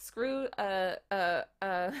 screw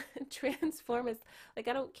Transformers. Like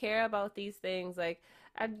I don't care about these things. Like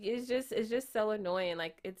it's just so annoying.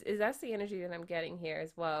 Like it's that's the energy that I'm getting here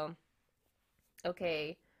as well.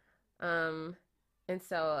 Okay. Um, and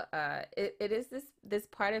so it is this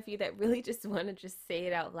part of you that really just want to just say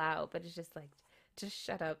it out loud, but it's just like just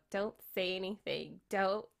shut up. Don't say anything.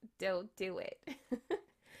 Don't do it.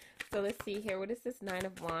 So let's see here. What is this Nine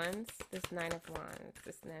of Wands? This Nine of Wands.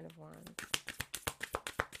 This Nine of Wands.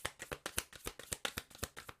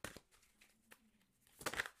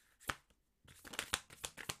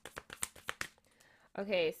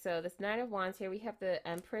 Okay, so this Nine of Wands here, we have the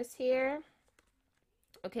Empress here.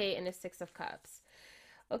 Okay, and the Six of Cups.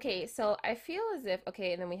 Okay, so I feel as if,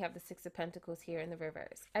 okay, and then we have the Six of Pentacles here in the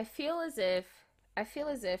reverse. I feel as if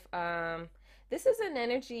this is an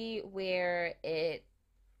energy where it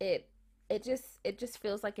it just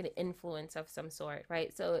feels like an influence of some sort,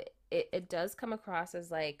 right? So it does come across as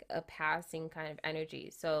like a passing kind of energy.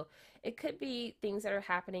 So it could be things that are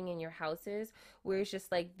happening in your houses where it's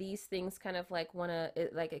just like these things kind of like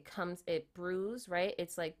like it brews, right?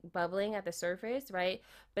 It's like bubbling at the surface, right?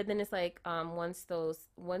 But then it's like once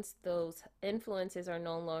those influences are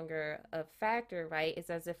no longer a factor, right? It's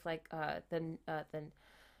as if like the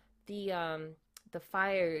the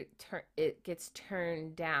fire it gets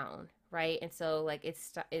turned down, right? And so like it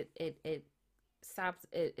stops,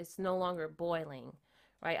 it's no longer boiling,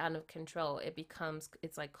 right, out of control.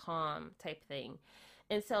 It's like calm type thing.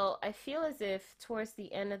 And so I feel as if towards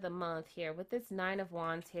the end of the month here with this Nine of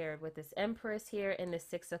Wands here, with this Empress here and the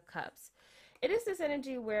Six of Cups, it is this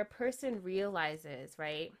energy where a person realizes,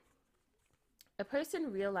 right, a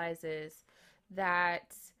person realizes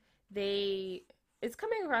that they it's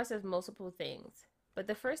coming across as multiple things. But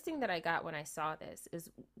the first thing that I got when I saw this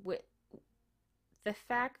is with the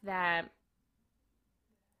fact that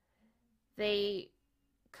they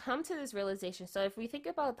come to this realization. So if we think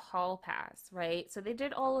about the hall pass, right? So they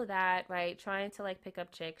did all of that, right? Trying to like pick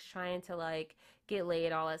up chicks, trying to like get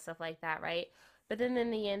laid, all that stuff like that, right? But then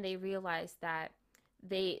in the end they realized that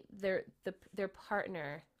their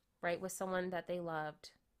partner, right, was someone that they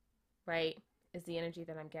loved, right? Is the energy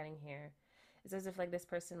that I'm getting here. It's as if like this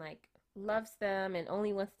person like loves them and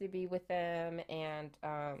only wants to be with them, and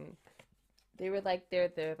they were like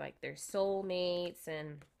they're like their soulmates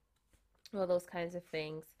and all those kinds of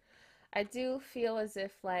things. I do feel as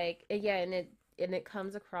if like yeah, and it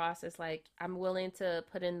comes across as like I'm willing to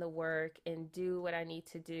put in the work and do what I need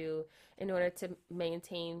to do in order to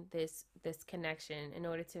maintain this connection, in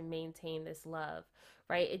order to maintain this love,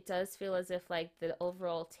 right? It does feel as if like the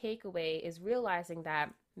overall takeaway is realizing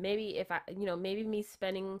that maybe if I, maybe me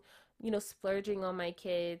spending, splurging on my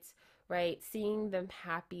kids, right? Seeing them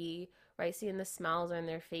happy, right? Seeing the smiles on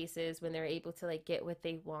their faces when they're able to like get what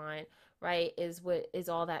they want, right? Is what is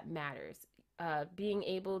all that matters. Being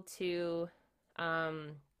able to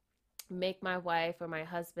um, make my wife or my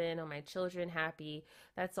husband or my children happy,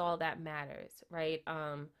 that's all that matters, right?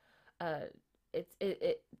 Uh,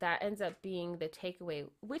 it that ends up being the takeaway,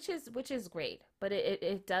 which is great, but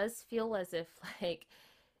it does feel as if like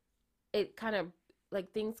it kind of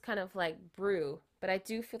like things kind of like brew. But I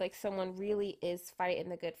do feel like someone really is fighting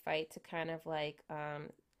the good fight to kind of like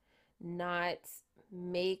not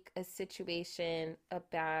make a situation a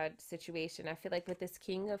bad situation. I feel like with this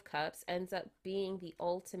King of Cups ends up being the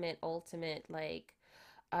ultimate like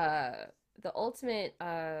uh the ultimate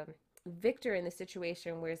victor in the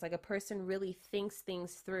situation, where it's like a person really thinks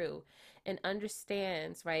things through and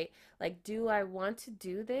understands, right? Like, do I want to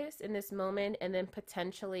do this in this moment and then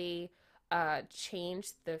potentially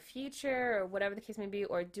change the future or whatever the case may be,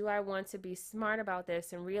 or do I want to be smart about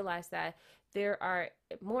this and realize that there are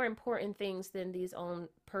more important things than these own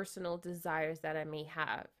personal desires that I may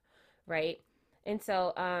have, right? And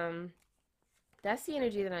so That's the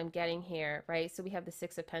energy that I'm getting here, right? So we have the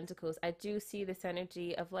Six of Pentacles. I do see this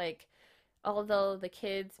energy of like, although the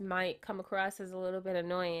kids might come across as a little bit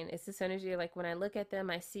annoying, it's this energy like when I look at them,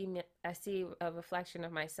 I see a reflection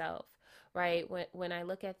of myself, right? When I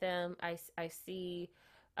look at them, I see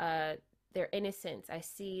uh, their innocence. I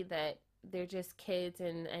see that they're just kids,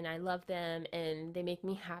 and I love them and they make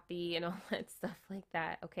me happy and all that stuff like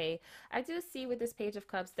that. Okay. I do see with this Page of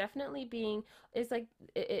Cups definitely being, it's like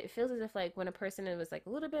it feels as if like when a person was like a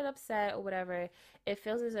little bit upset or whatever, it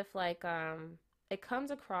feels as if like it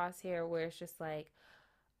comes across here where it's just like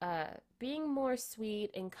uh being more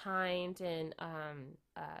sweet and kind and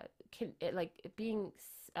like being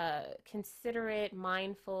considerate,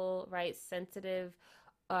 mindful, right, sensitive,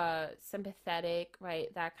 sympathetic,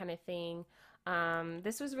 right, that kind of thing.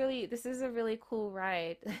 This is a really cool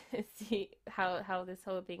ride. See how this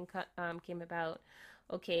whole thing came about.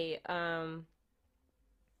 Okay.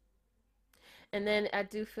 And then I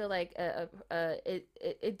do feel like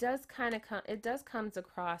it does kind of it does comes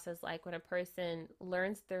across as like when a person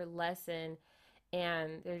learns their lesson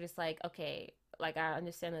and they're just like, okay, like I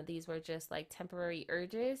understand that these were just like temporary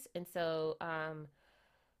urges, and so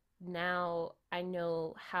now I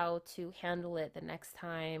know how to handle it the next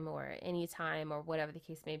time or any time or whatever the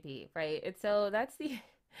case may be, right? And so that's the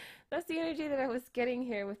that's the energy that I was getting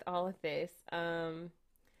here with all of this.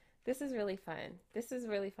 This is really fun. This is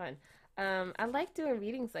really fun. I like doing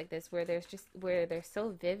readings like this where there's just where they're so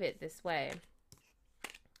vivid this way.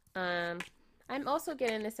 Um, I'm also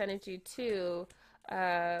getting this energy too.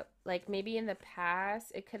 Like maybe in the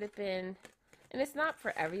past it could have been, and it's not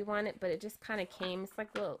for everyone, but it just kind of came. It's like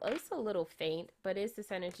a little, it's a little faint, but it's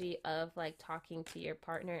this energy of like talking to your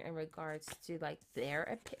partner in regards to like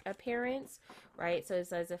their appearance, right? So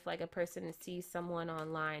it's as if like a person sees someone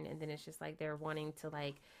online, and then it's just like they're wanting to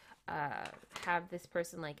like uh, have this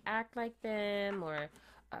person like act like them or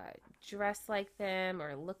uh, dress like them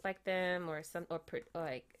or look like them or some or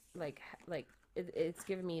like it's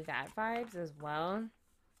giving me that vibes as well.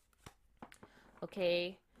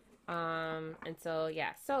 Okay. And so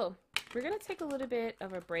yeah, so we're gonna take a little bit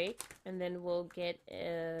of a break, and then we'll get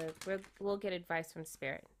advice from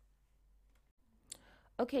spirit.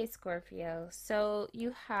 Okay, Scorpio. So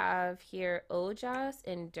you have here Ojas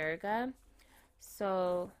and Durga.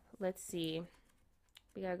 So let's see.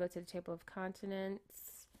 We gotta go to the table of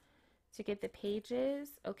continents to get the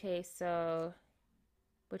pages. Okay, so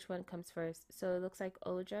which one comes first? So it looks like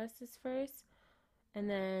Ojas is first, and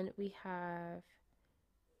then we have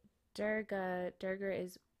Durga. Durga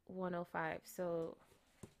is 105. So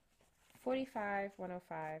 45,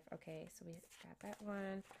 105. Okay, so we got that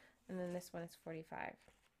one. And then this one is 45.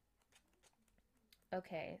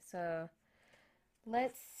 Okay, so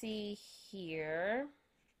let's see here.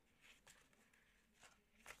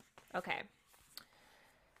 Okay.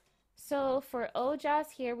 So for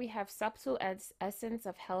Ojas here, we have subtle essence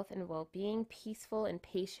of health and well-being, peaceful and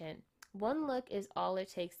patient. One look is all it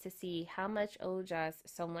takes to see how much Ojas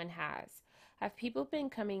someone has. Have people been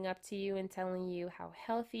coming up to you and telling you how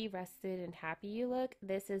healthy, rested, and happy you look?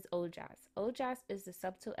 This is Ojas. Ojas is the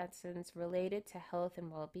subtle essence related to health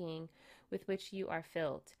and well-being with which you are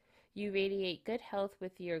filled. You radiate good health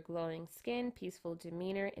with your glowing skin, peaceful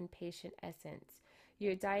demeanor, and patient essence.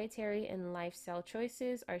 Your dietary and lifestyle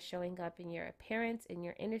choices are showing up in your appearance, and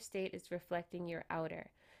your inner state is reflecting your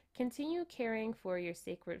outer. Continue caring for your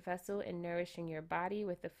sacred vessel and nourishing your body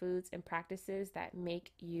with the foods and practices that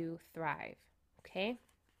make you thrive. Okay?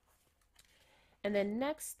 And then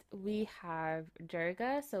next we have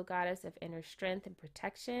Durga, so goddess of inner strength and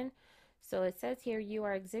protection. So it says here you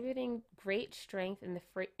are exhibiting great strength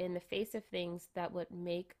in the face of things that would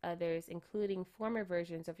make others, including former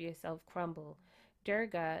versions of yourself, crumble.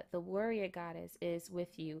 Durga, the warrior goddess, is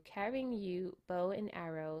with you, carrying you bow and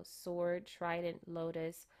arrow, sword, trident,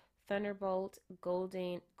 lotus, thunderbolt,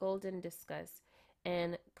 golden discus,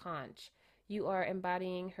 and conch. You are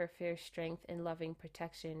embodying her fierce strength and loving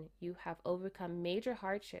protection. You have overcome major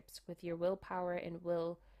hardships with your willpower and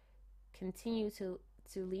will continue to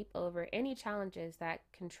leap over any challenges that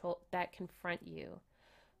confront you.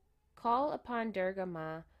 Call upon Durga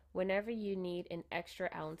Ma whenever you need an extra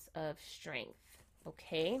ounce of strength.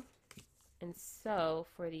 Okay? And so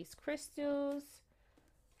for these crystals,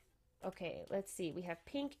 okay, let's see. We have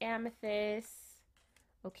pink amethyst.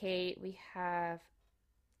 Okay, we have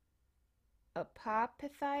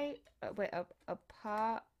apophyite,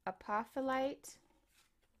 apophyllite,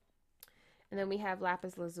 and then we have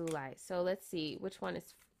lapis lazuli. So let's see which one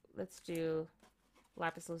is. Let's do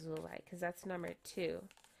lapis lazuli because that's number 2.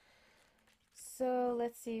 So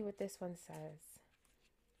let's see what this one says.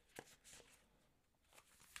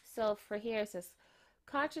 So for here it says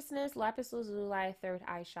consciousness, lapis lazuli, third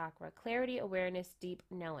eye chakra, clarity, awareness, deep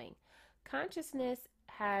knowing. Consciousness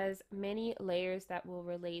has many layers that will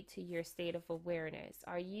relate to your state of awareness.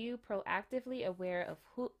 Are you proactively aware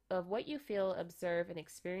of what you feel, observe, and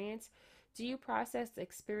experience? Do you process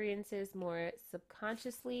experiences more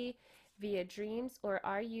subconsciously via dreams, or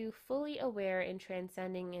are you fully aware and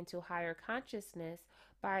transcending into higher consciousness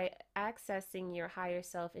by accessing your higher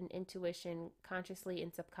self and intuition consciously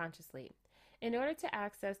and subconsciously? In order to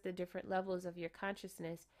access the different levels of your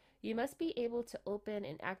consciousness, you must be able to open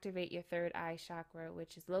and activate your third eye chakra,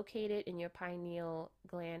 which is located in your pineal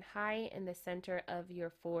gland high in the center of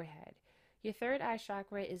your forehead. Your third eye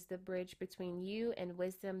chakra is the bridge between you and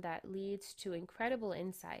wisdom that leads to incredible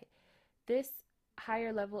insight. This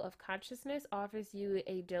higher level of consciousness offers you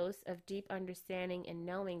a dose of deep understanding and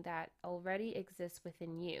knowing that already exists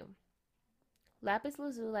within you. Lapis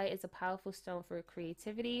lazuli is a powerful stone for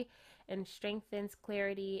creativity and strengthens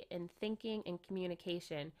clarity in thinking and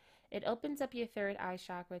communication. It opens up your third eye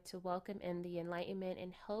chakra to welcome in the enlightenment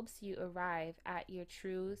and helps you arrive at your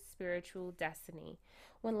true spiritual destiny.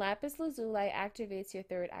 When lapis lazuli activates your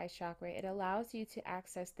third eye chakra, it allows you to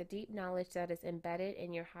access the deep knowledge that is embedded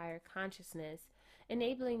in your higher consciousness,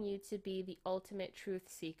 enabling you to be the ultimate truth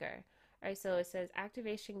seeker. All right, so it says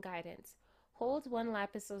activation guidance. Hold one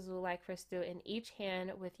lapis lazuli crystal in each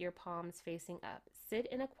hand with your palms facing up. Sit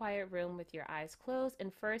in a quiet room with your eyes closed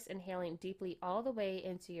and first inhaling deeply all the way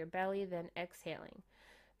into your belly, then exhaling.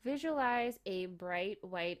 Visualize a bright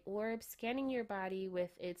white orb scanning your body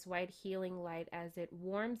with its white healing light as it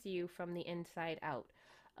warms you from the inside out.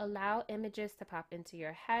 Allow images to pop into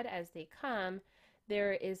your head as they come.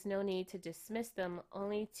 There is no need to dismiss them,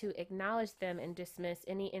 only to acknowledge them and dismiss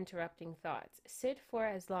any interrupting thoughts. Sit for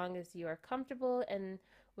as long as you are comfortable, and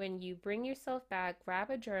when you bring yourself back, grab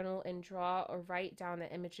a journal and draw or write down the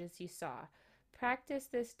images you saw. Practice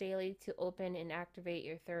this daily to open and activate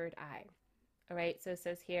your third eye. All right, so it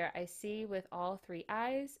says here, I see with all three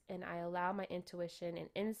eyes, and I allow my intuition and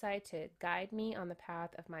insight to guide me on the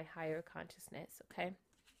path of my higher consciousness, okay?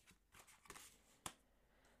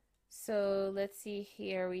 So let's see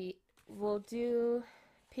here. We will do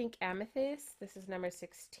pink amethyst. This is number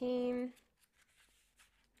 16.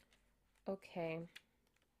 Okay.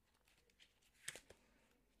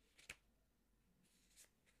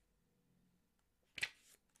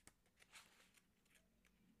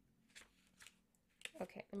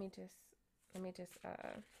 Okay, let me just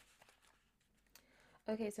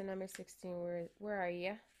okay, so number 16, where are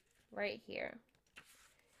you? Right here.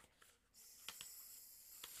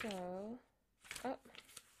 So, oh,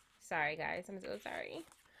 sorry guys, I'm so sorry.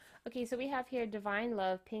 Okay, so we have here divine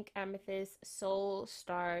love, pink amethyst, soul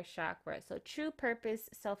star chakra. So true purpose,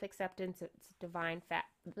 self-acceptance, it's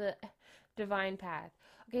the divine path.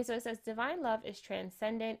 Okay, so it says divine love is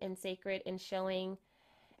transcendent and sacred, and showing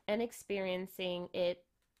and experiencing it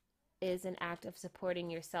is an act of supporting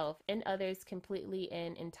yourself and others completely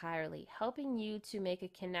and entirely, helping you to make a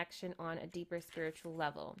connection on a deeper spiritual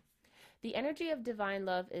level. The energy of divine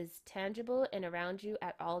love is tangible and around you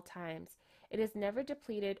at all times. It is never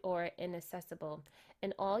depleted or inaccessible,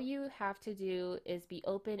 and all you have to do is be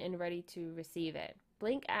open and ready to receive it.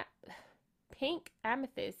 Pink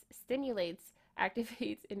amethyst stimulates,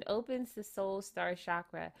 activates, and opens the soul star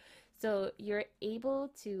chakra, so you're able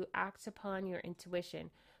to act upon your intuition,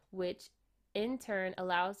 which in turn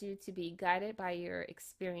allows you to be guided by your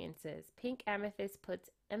experiences. Pink amethyst puts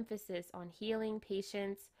emphasis on healing,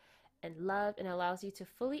 patience, and love, and allows you to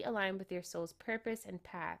fully align with your soul's purpose and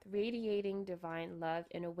path, radiating divine love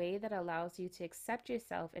in a way that allows you to accept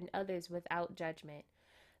yourself and others without judgment.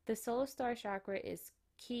 The soul star chakra is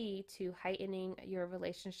key to heightening your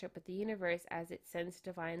relationship with the universe as it sends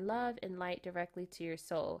divine love and light directly to your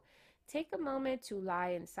soul. Take a moment to lie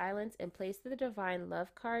in silence and place the divine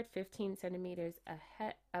love card 15 centimeters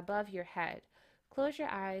above your head. Close your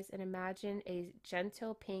eyes and imagine a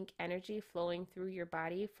gentle pink energy flowing through your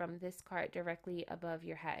body from this card directly above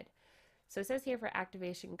your head. So it says here for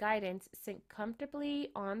activation guidance, sink comfortably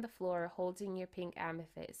on the floor holding your pink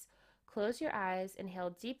amethyst. Close your eyes, inhale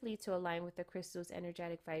deeply to align with the crystal's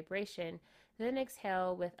energetic vibration, then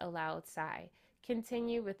exhale with a loud sigh.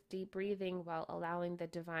 Continue with deep breathing while allowing the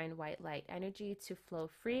divine white light energy to flow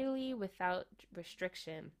freely without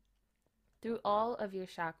restriction through all of your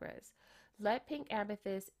chakras. Let pink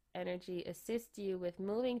amethyst energy assist you with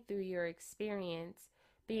moving through your experience,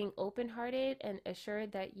 being open-hearted and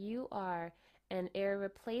assured that you are an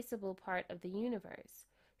irreplaceable part of the universe.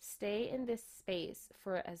 Stay in this space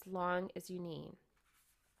for as long as you need.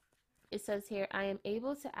 It says here, I am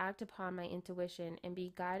able to act upon my intuition and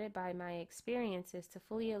be guided by my experiences to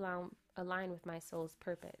fully align with my soul's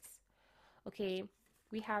purpose. Okay,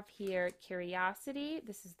 we have here curiosity.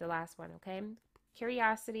 This is the last one, okay?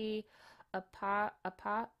 Curiosity,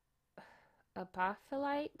 apophyllite,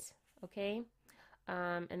 okay?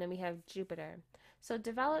 And then we have Jupiter. So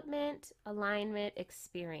development, alignment,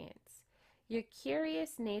 experience. Your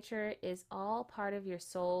curious nature is all part of your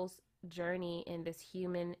soul's journey in this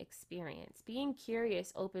human experience. Being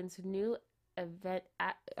curious opens new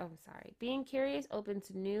Being curious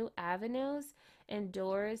opens new avenues and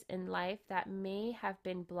doors in life that may have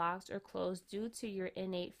been blocked or closed due to your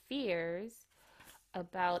innate fears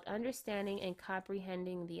about understanding and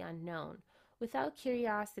comprehending the unknown. Without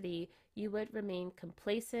curiosity, you would remain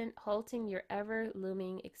complacent, halting your ever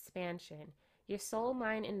looming expansion. Your soul,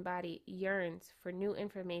 mind, and body yearns for new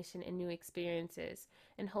information and new experiences,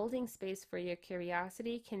 and holding space for your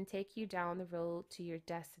curiosity can take you down the road to your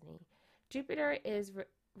destiny. Jupiter is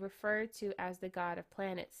referred to as the god of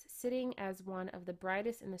planets, sitting as one of the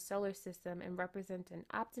brightest in the solar system and representing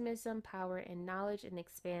optimism, power, and knowledge and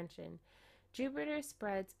expansion. Jupiter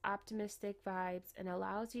spreads optimistic vibes and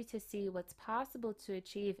allows you to see what's possible to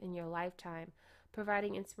achieve in your lifetime,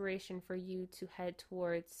 providing inspiration for you to head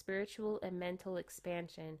towards spiritual and mental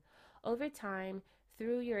expansion. Over time,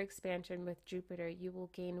 through your expansion with Jupiter, you will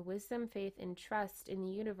gain wisdom, faith, and trust in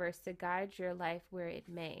the universe to guide your life where it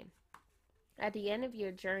may. At the end of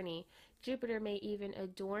your journey, Jupiter may even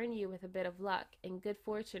adorn you with a bit of luck and good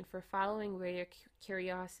fortune for following where your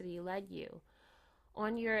curiosity led you.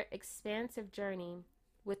 On your expansive journey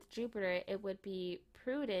with Jupiter, it would be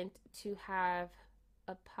prudent to have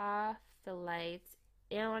apophylites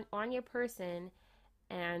on your person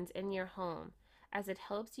and in your home, as it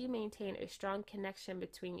helps you maintain a strong connection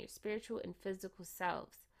between your spiritual and physical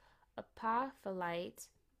selves. Apophylite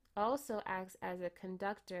also acts as a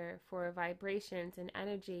conductor for vibrations and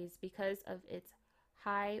energies because of its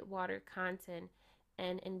high water content,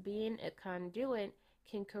 and in being a conduit,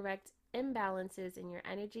 can correct imbalances in your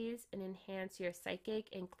energies and enhance your psychic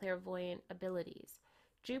and clairvoyant abilities.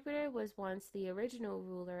 Jupiter was once the original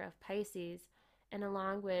ruler of Pisces, and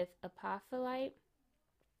along with Apophylite,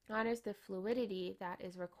 honors the fluidity that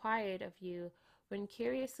is required of you when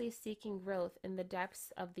curiously seeking growth in the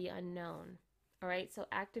depths of the unknown. All right, so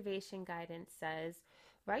activation guidance says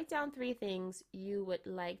write down 3 things you would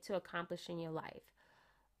like to accomplish in your life.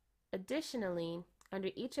 Additionally, under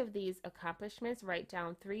each of these accomplishments, write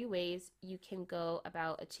down 3 ways you can go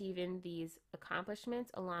about achieving these accomplishments,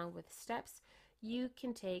 along with steps you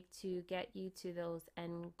can take to get you to those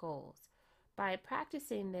end goals. By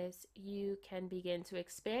practicing this, you can begin to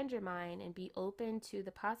expand your mind and be open to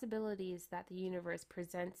the possibilities that the universe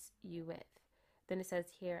presents you with. Then it says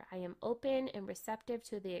here, I am open and receptive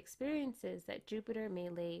to the experiences that Jupiter may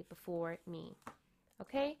lay before me.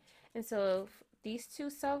 Okay? And so these 2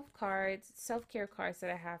 self-care cards that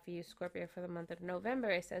I have for you, Scorpio, for the month of November,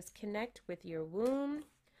 it says connect with your womb.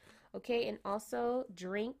 Okay? And also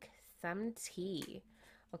drink some tea.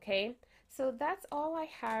 Okay? So that's all I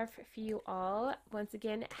have for you all. Once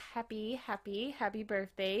again, happy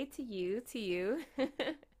birthday to you.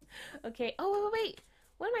 Okay. Oh, wait.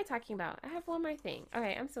 What am I talking about? I have one more thing.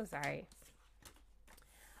 Okay, I'm so sorry.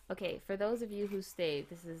 Okay, for those of you who stayed,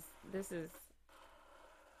 this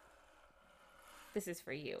is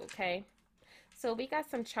for you, okay? So we got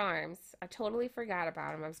some charms. I totally forgot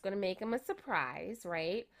about them. I was going to make them a surprise,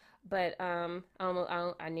 right? But I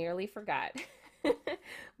nearly forgot.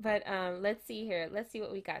 But let's see here. Let's see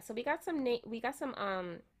what we got. So we got some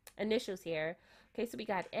initials here. Okay, so we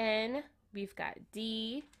got N, we've got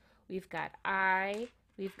D, we've got I,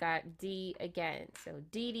 we've got D again. So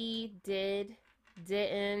Dee, did,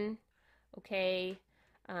 didn't. Okay.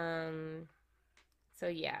 So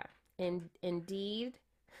yeah. Indeed.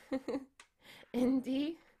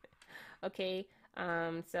 Indeed. Okay.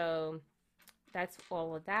 So that's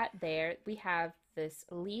all of that there. We have this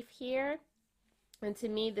leaf here. And to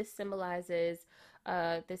me, this symbolizes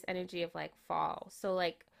this energy of like fall. So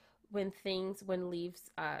like when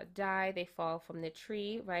leaves die, they fall from the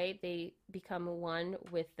tree, right? They become one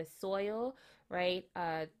with the soil, right?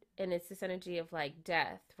 And it's this energy of like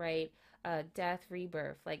death, right? Death,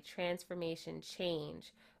 rebirth, like transformation,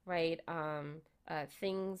 change, right?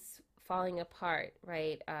 Things falling apart,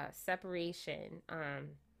 right? Separation,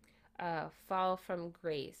 fall from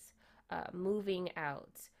grace, moving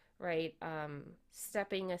out, right?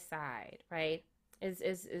 Stepping aside, right? Is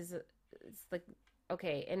it's like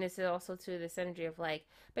Okay, and it's also to this energy of like,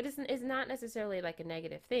 but it's not necessarily like a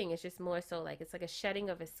negative thing. It's just more so like it's like a shedding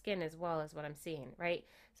of a skin as well as what I'm seeing, right?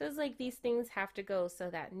 So it's like these things have to go so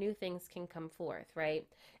that new things can come forth, right?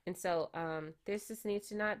 And so this just needs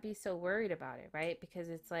to not be so worried about it, right? Because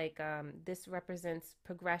it's like this represents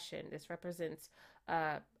progression. This represents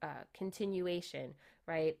continuation,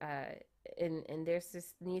 right? And there's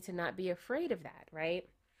this need to not be afraid of that, right?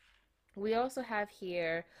 We also have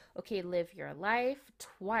here, okay, live your life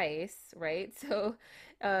twice, right? So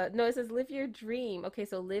no, it says live your dream. Okay,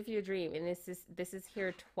 so live your dream, and this is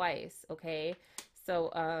here twice, okay?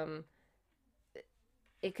 So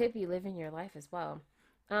it could be living your life as well.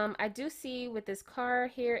 I do see with this car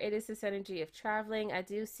here, it is this energy of traveling. I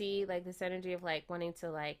do see like this energy of like wanting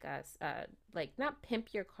to like not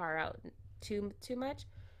pimp your car out too much,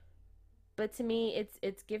 but to me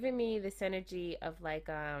it's giving me this energy of like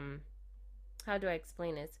how do I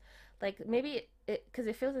explain this? Like maybe it because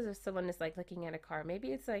it feels as if someone is like looking at a car. Maybe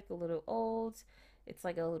it's like a little old. It's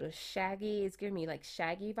like a little shaggy. It's giving me like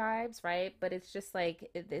shaggy vibes, right? But it's just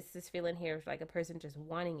like it's this feeling here of like a person just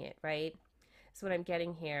wanting it, right? That's what I'm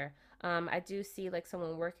getting here. I do see like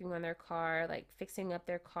someone working on their car, like fixing up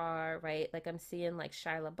their car, right? Like I'm seeing like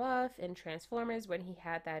Shia LaBeouf in Transformers when he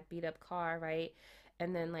had that beat up car, right?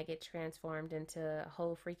 And then like it transformed into a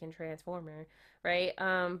whole freaking transformer, right?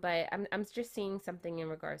 But I'm just seeing something in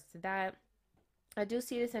regards to that. I do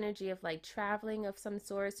see this energy of like traveling of some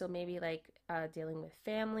sort, so maybe like dealing with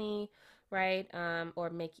family, right?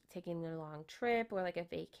 Or taking a long trip or like a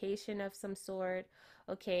vacation of some sort.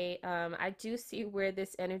 Okay, I do see where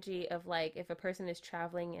this energy of like if a person is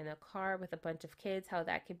traveling in a car with a bunch of kids, how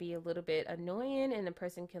that could be a little bit annoying, and the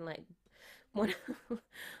person can like want to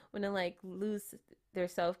want to like lose their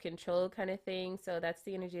self-control kind of thing. So that's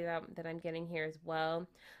the energy that I'm getting here as well.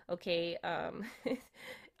 Okay,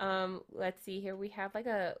 let's see here. We have like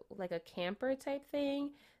a camper type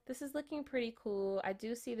thing. This is looking pretty cool. I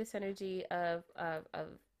do see this energy of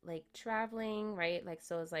like traveling, right? Like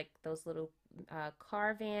so it's like those little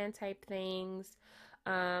car van type things.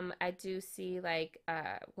 I do see like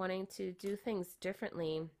wanting to do things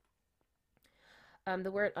differently.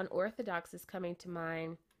 The word unorthodox is coming to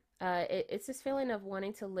mind. It's this feeling of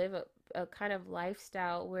wanting to live a kind of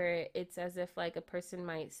lifestyle where it's as if like a person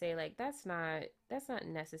might say like that's not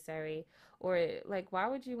necessary, or like why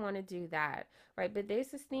would you want to do that, right? But there's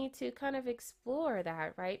this need to kind of explore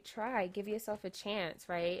that, right? Try, give yourself a chance,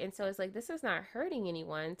 right? And so it's like this is not hurting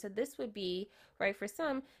anyone. So this would be right for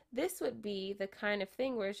some. This would be the kind of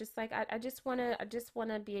thing where it's just like I just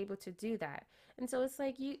wanna be able to do that. And so it's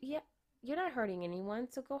like yeah, you're not hurting anyone,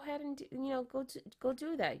 so go ahead and go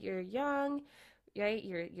do that. You're young, right?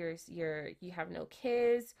 You have no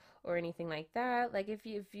kids or anything like that. Like if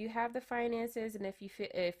you have the finances and if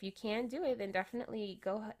you can do it, then definitely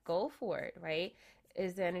go for it, right?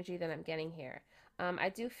 Is the energy that I'm getting here. I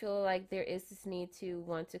do feel like there is this need to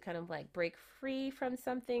want to kind of like break free from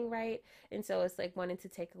something, right? And so it's like wanting to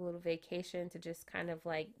take a little vacation to just kind of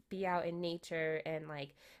like be out in nature and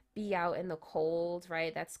like be out in the cold,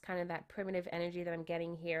 right? That's kind of that primitive energy that I'm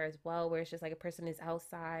getting here as well, where it's just like a person is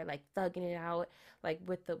outside, like thugging it out, like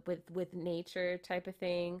with nature type of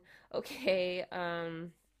thing. Okay,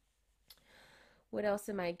 what else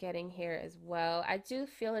am I getting here as well? I do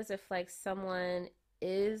feel as if like someone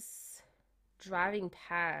is driving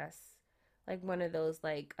past like one of those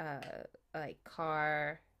like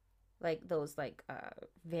car like those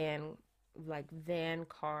van like van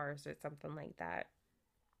cars or something like that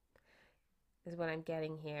is what I'm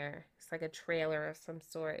getting here. It's like a trailer of some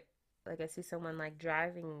sort. Like I see someone like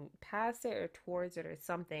driving past it or towards it or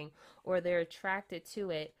something, or they're attracted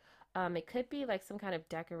to it. It could be like some kind of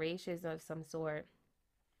decorations of some sort.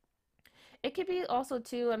 It could be also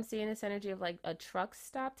too, I'm seeing this energy of like a truck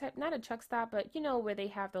stop type, not a truck stop, but you know where they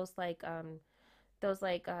have those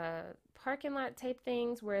parking lot type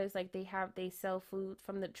things, whereas like they sell food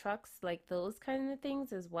from the trucks, like those kind of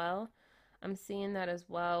things as well. I'm seeing that as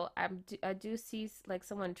well. I do see like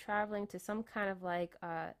someone traveling to some kind of like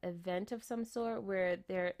event of some sort where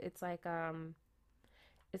there it's like some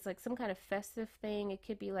kind of festive thing. It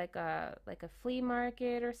could be like a flea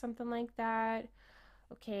market or something like that.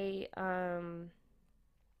 Okay, all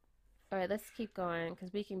right, let's keep going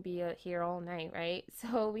because we can be here all night, right?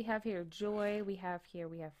 So we have here joy, we have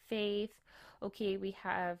faith. Okay, we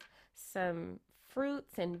have some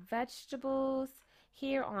fruits and vegetables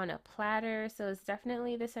here on a platter. So it's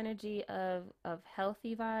definitely this energy of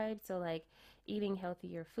healthy vibes. So like eating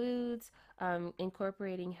healthier foods,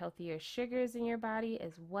 incorporating healthier sugars in your body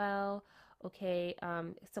as well. Okay,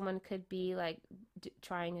 someone could be like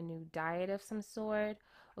trying a new diet of some sort.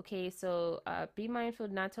 Okay, so be mindful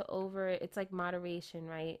not to over, it's like moderation,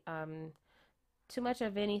 right? Too much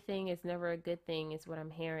of anything is never a good thing, is what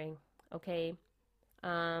I'm hearing. Okay.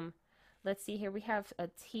 Um, let's see here. We have a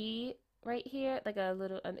tea right here, like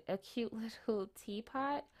a cute little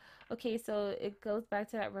teapot. Okay, so it goes back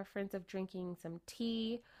to that reference of drinking some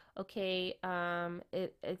tea. Okay,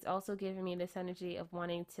 it's also giving me this energy of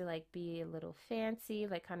wanting to like be a little fancy,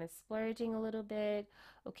 like kind of splurging a little bit.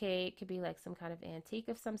 Okay, it could be like some kind of antique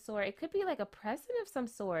of some sort. It could be like a present of some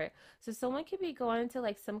sort. So someone could be going to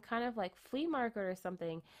like some kind of like flea market or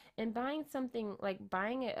something and buying something like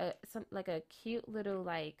buying some like a cute little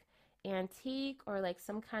like antique or like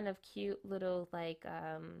some kind of cute little like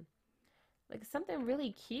something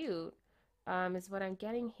really cute is what I'm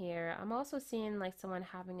getting here. I'm also seeing like someone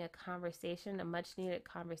having a conversation, a much needed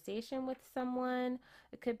conversation with someone.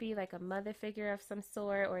 It could be like a mother figure of some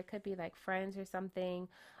sort, or it could be like friends or something.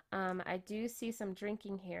 I do see some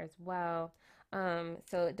drinking here as well.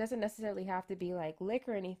 So it doesn't necessarily have to be like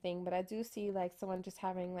liquor or anything, but I do see like someone just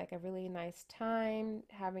having like a really nice time,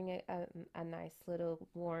 having a nice little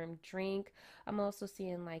warm drink. I'm also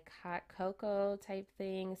seeing like hot cocoa type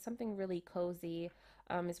thing, something really cozy,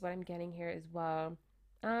 is what I'm getting here as well.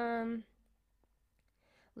 Um,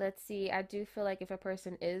 let's see. I do feel like if a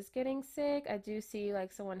person is getting sick, I do see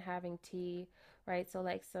like someone having tea, right? So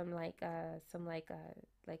like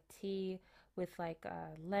like tea with like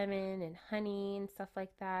lemon and honey and stuff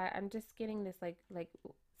like that. I'm just getting this like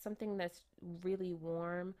something that's really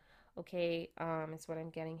warm. Okay, is what I'm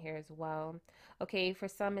getting here as well. Okay, for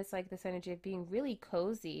some it's like this energy of being really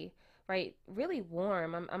cozy, right? Really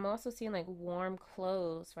warm. I'm also seeing like warm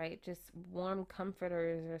clothes, right? Just warm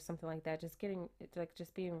comforters or something like that. Just getting it's like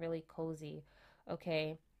just being really cozy.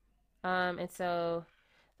 Okay. And so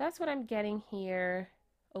that's what I'm getting here.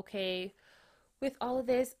 Okay. With all of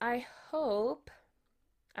this, I hope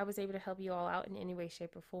I was able to help you all out in any way,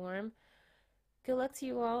 shape, or form. Good luck to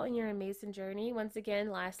you all in your amazing journey. Once again,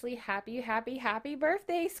 lastly, happy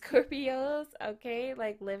birthday, Scorpios. Okay,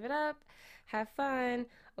 like live it up, have fun.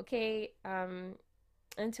 Okay,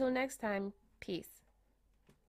 until next time, peace.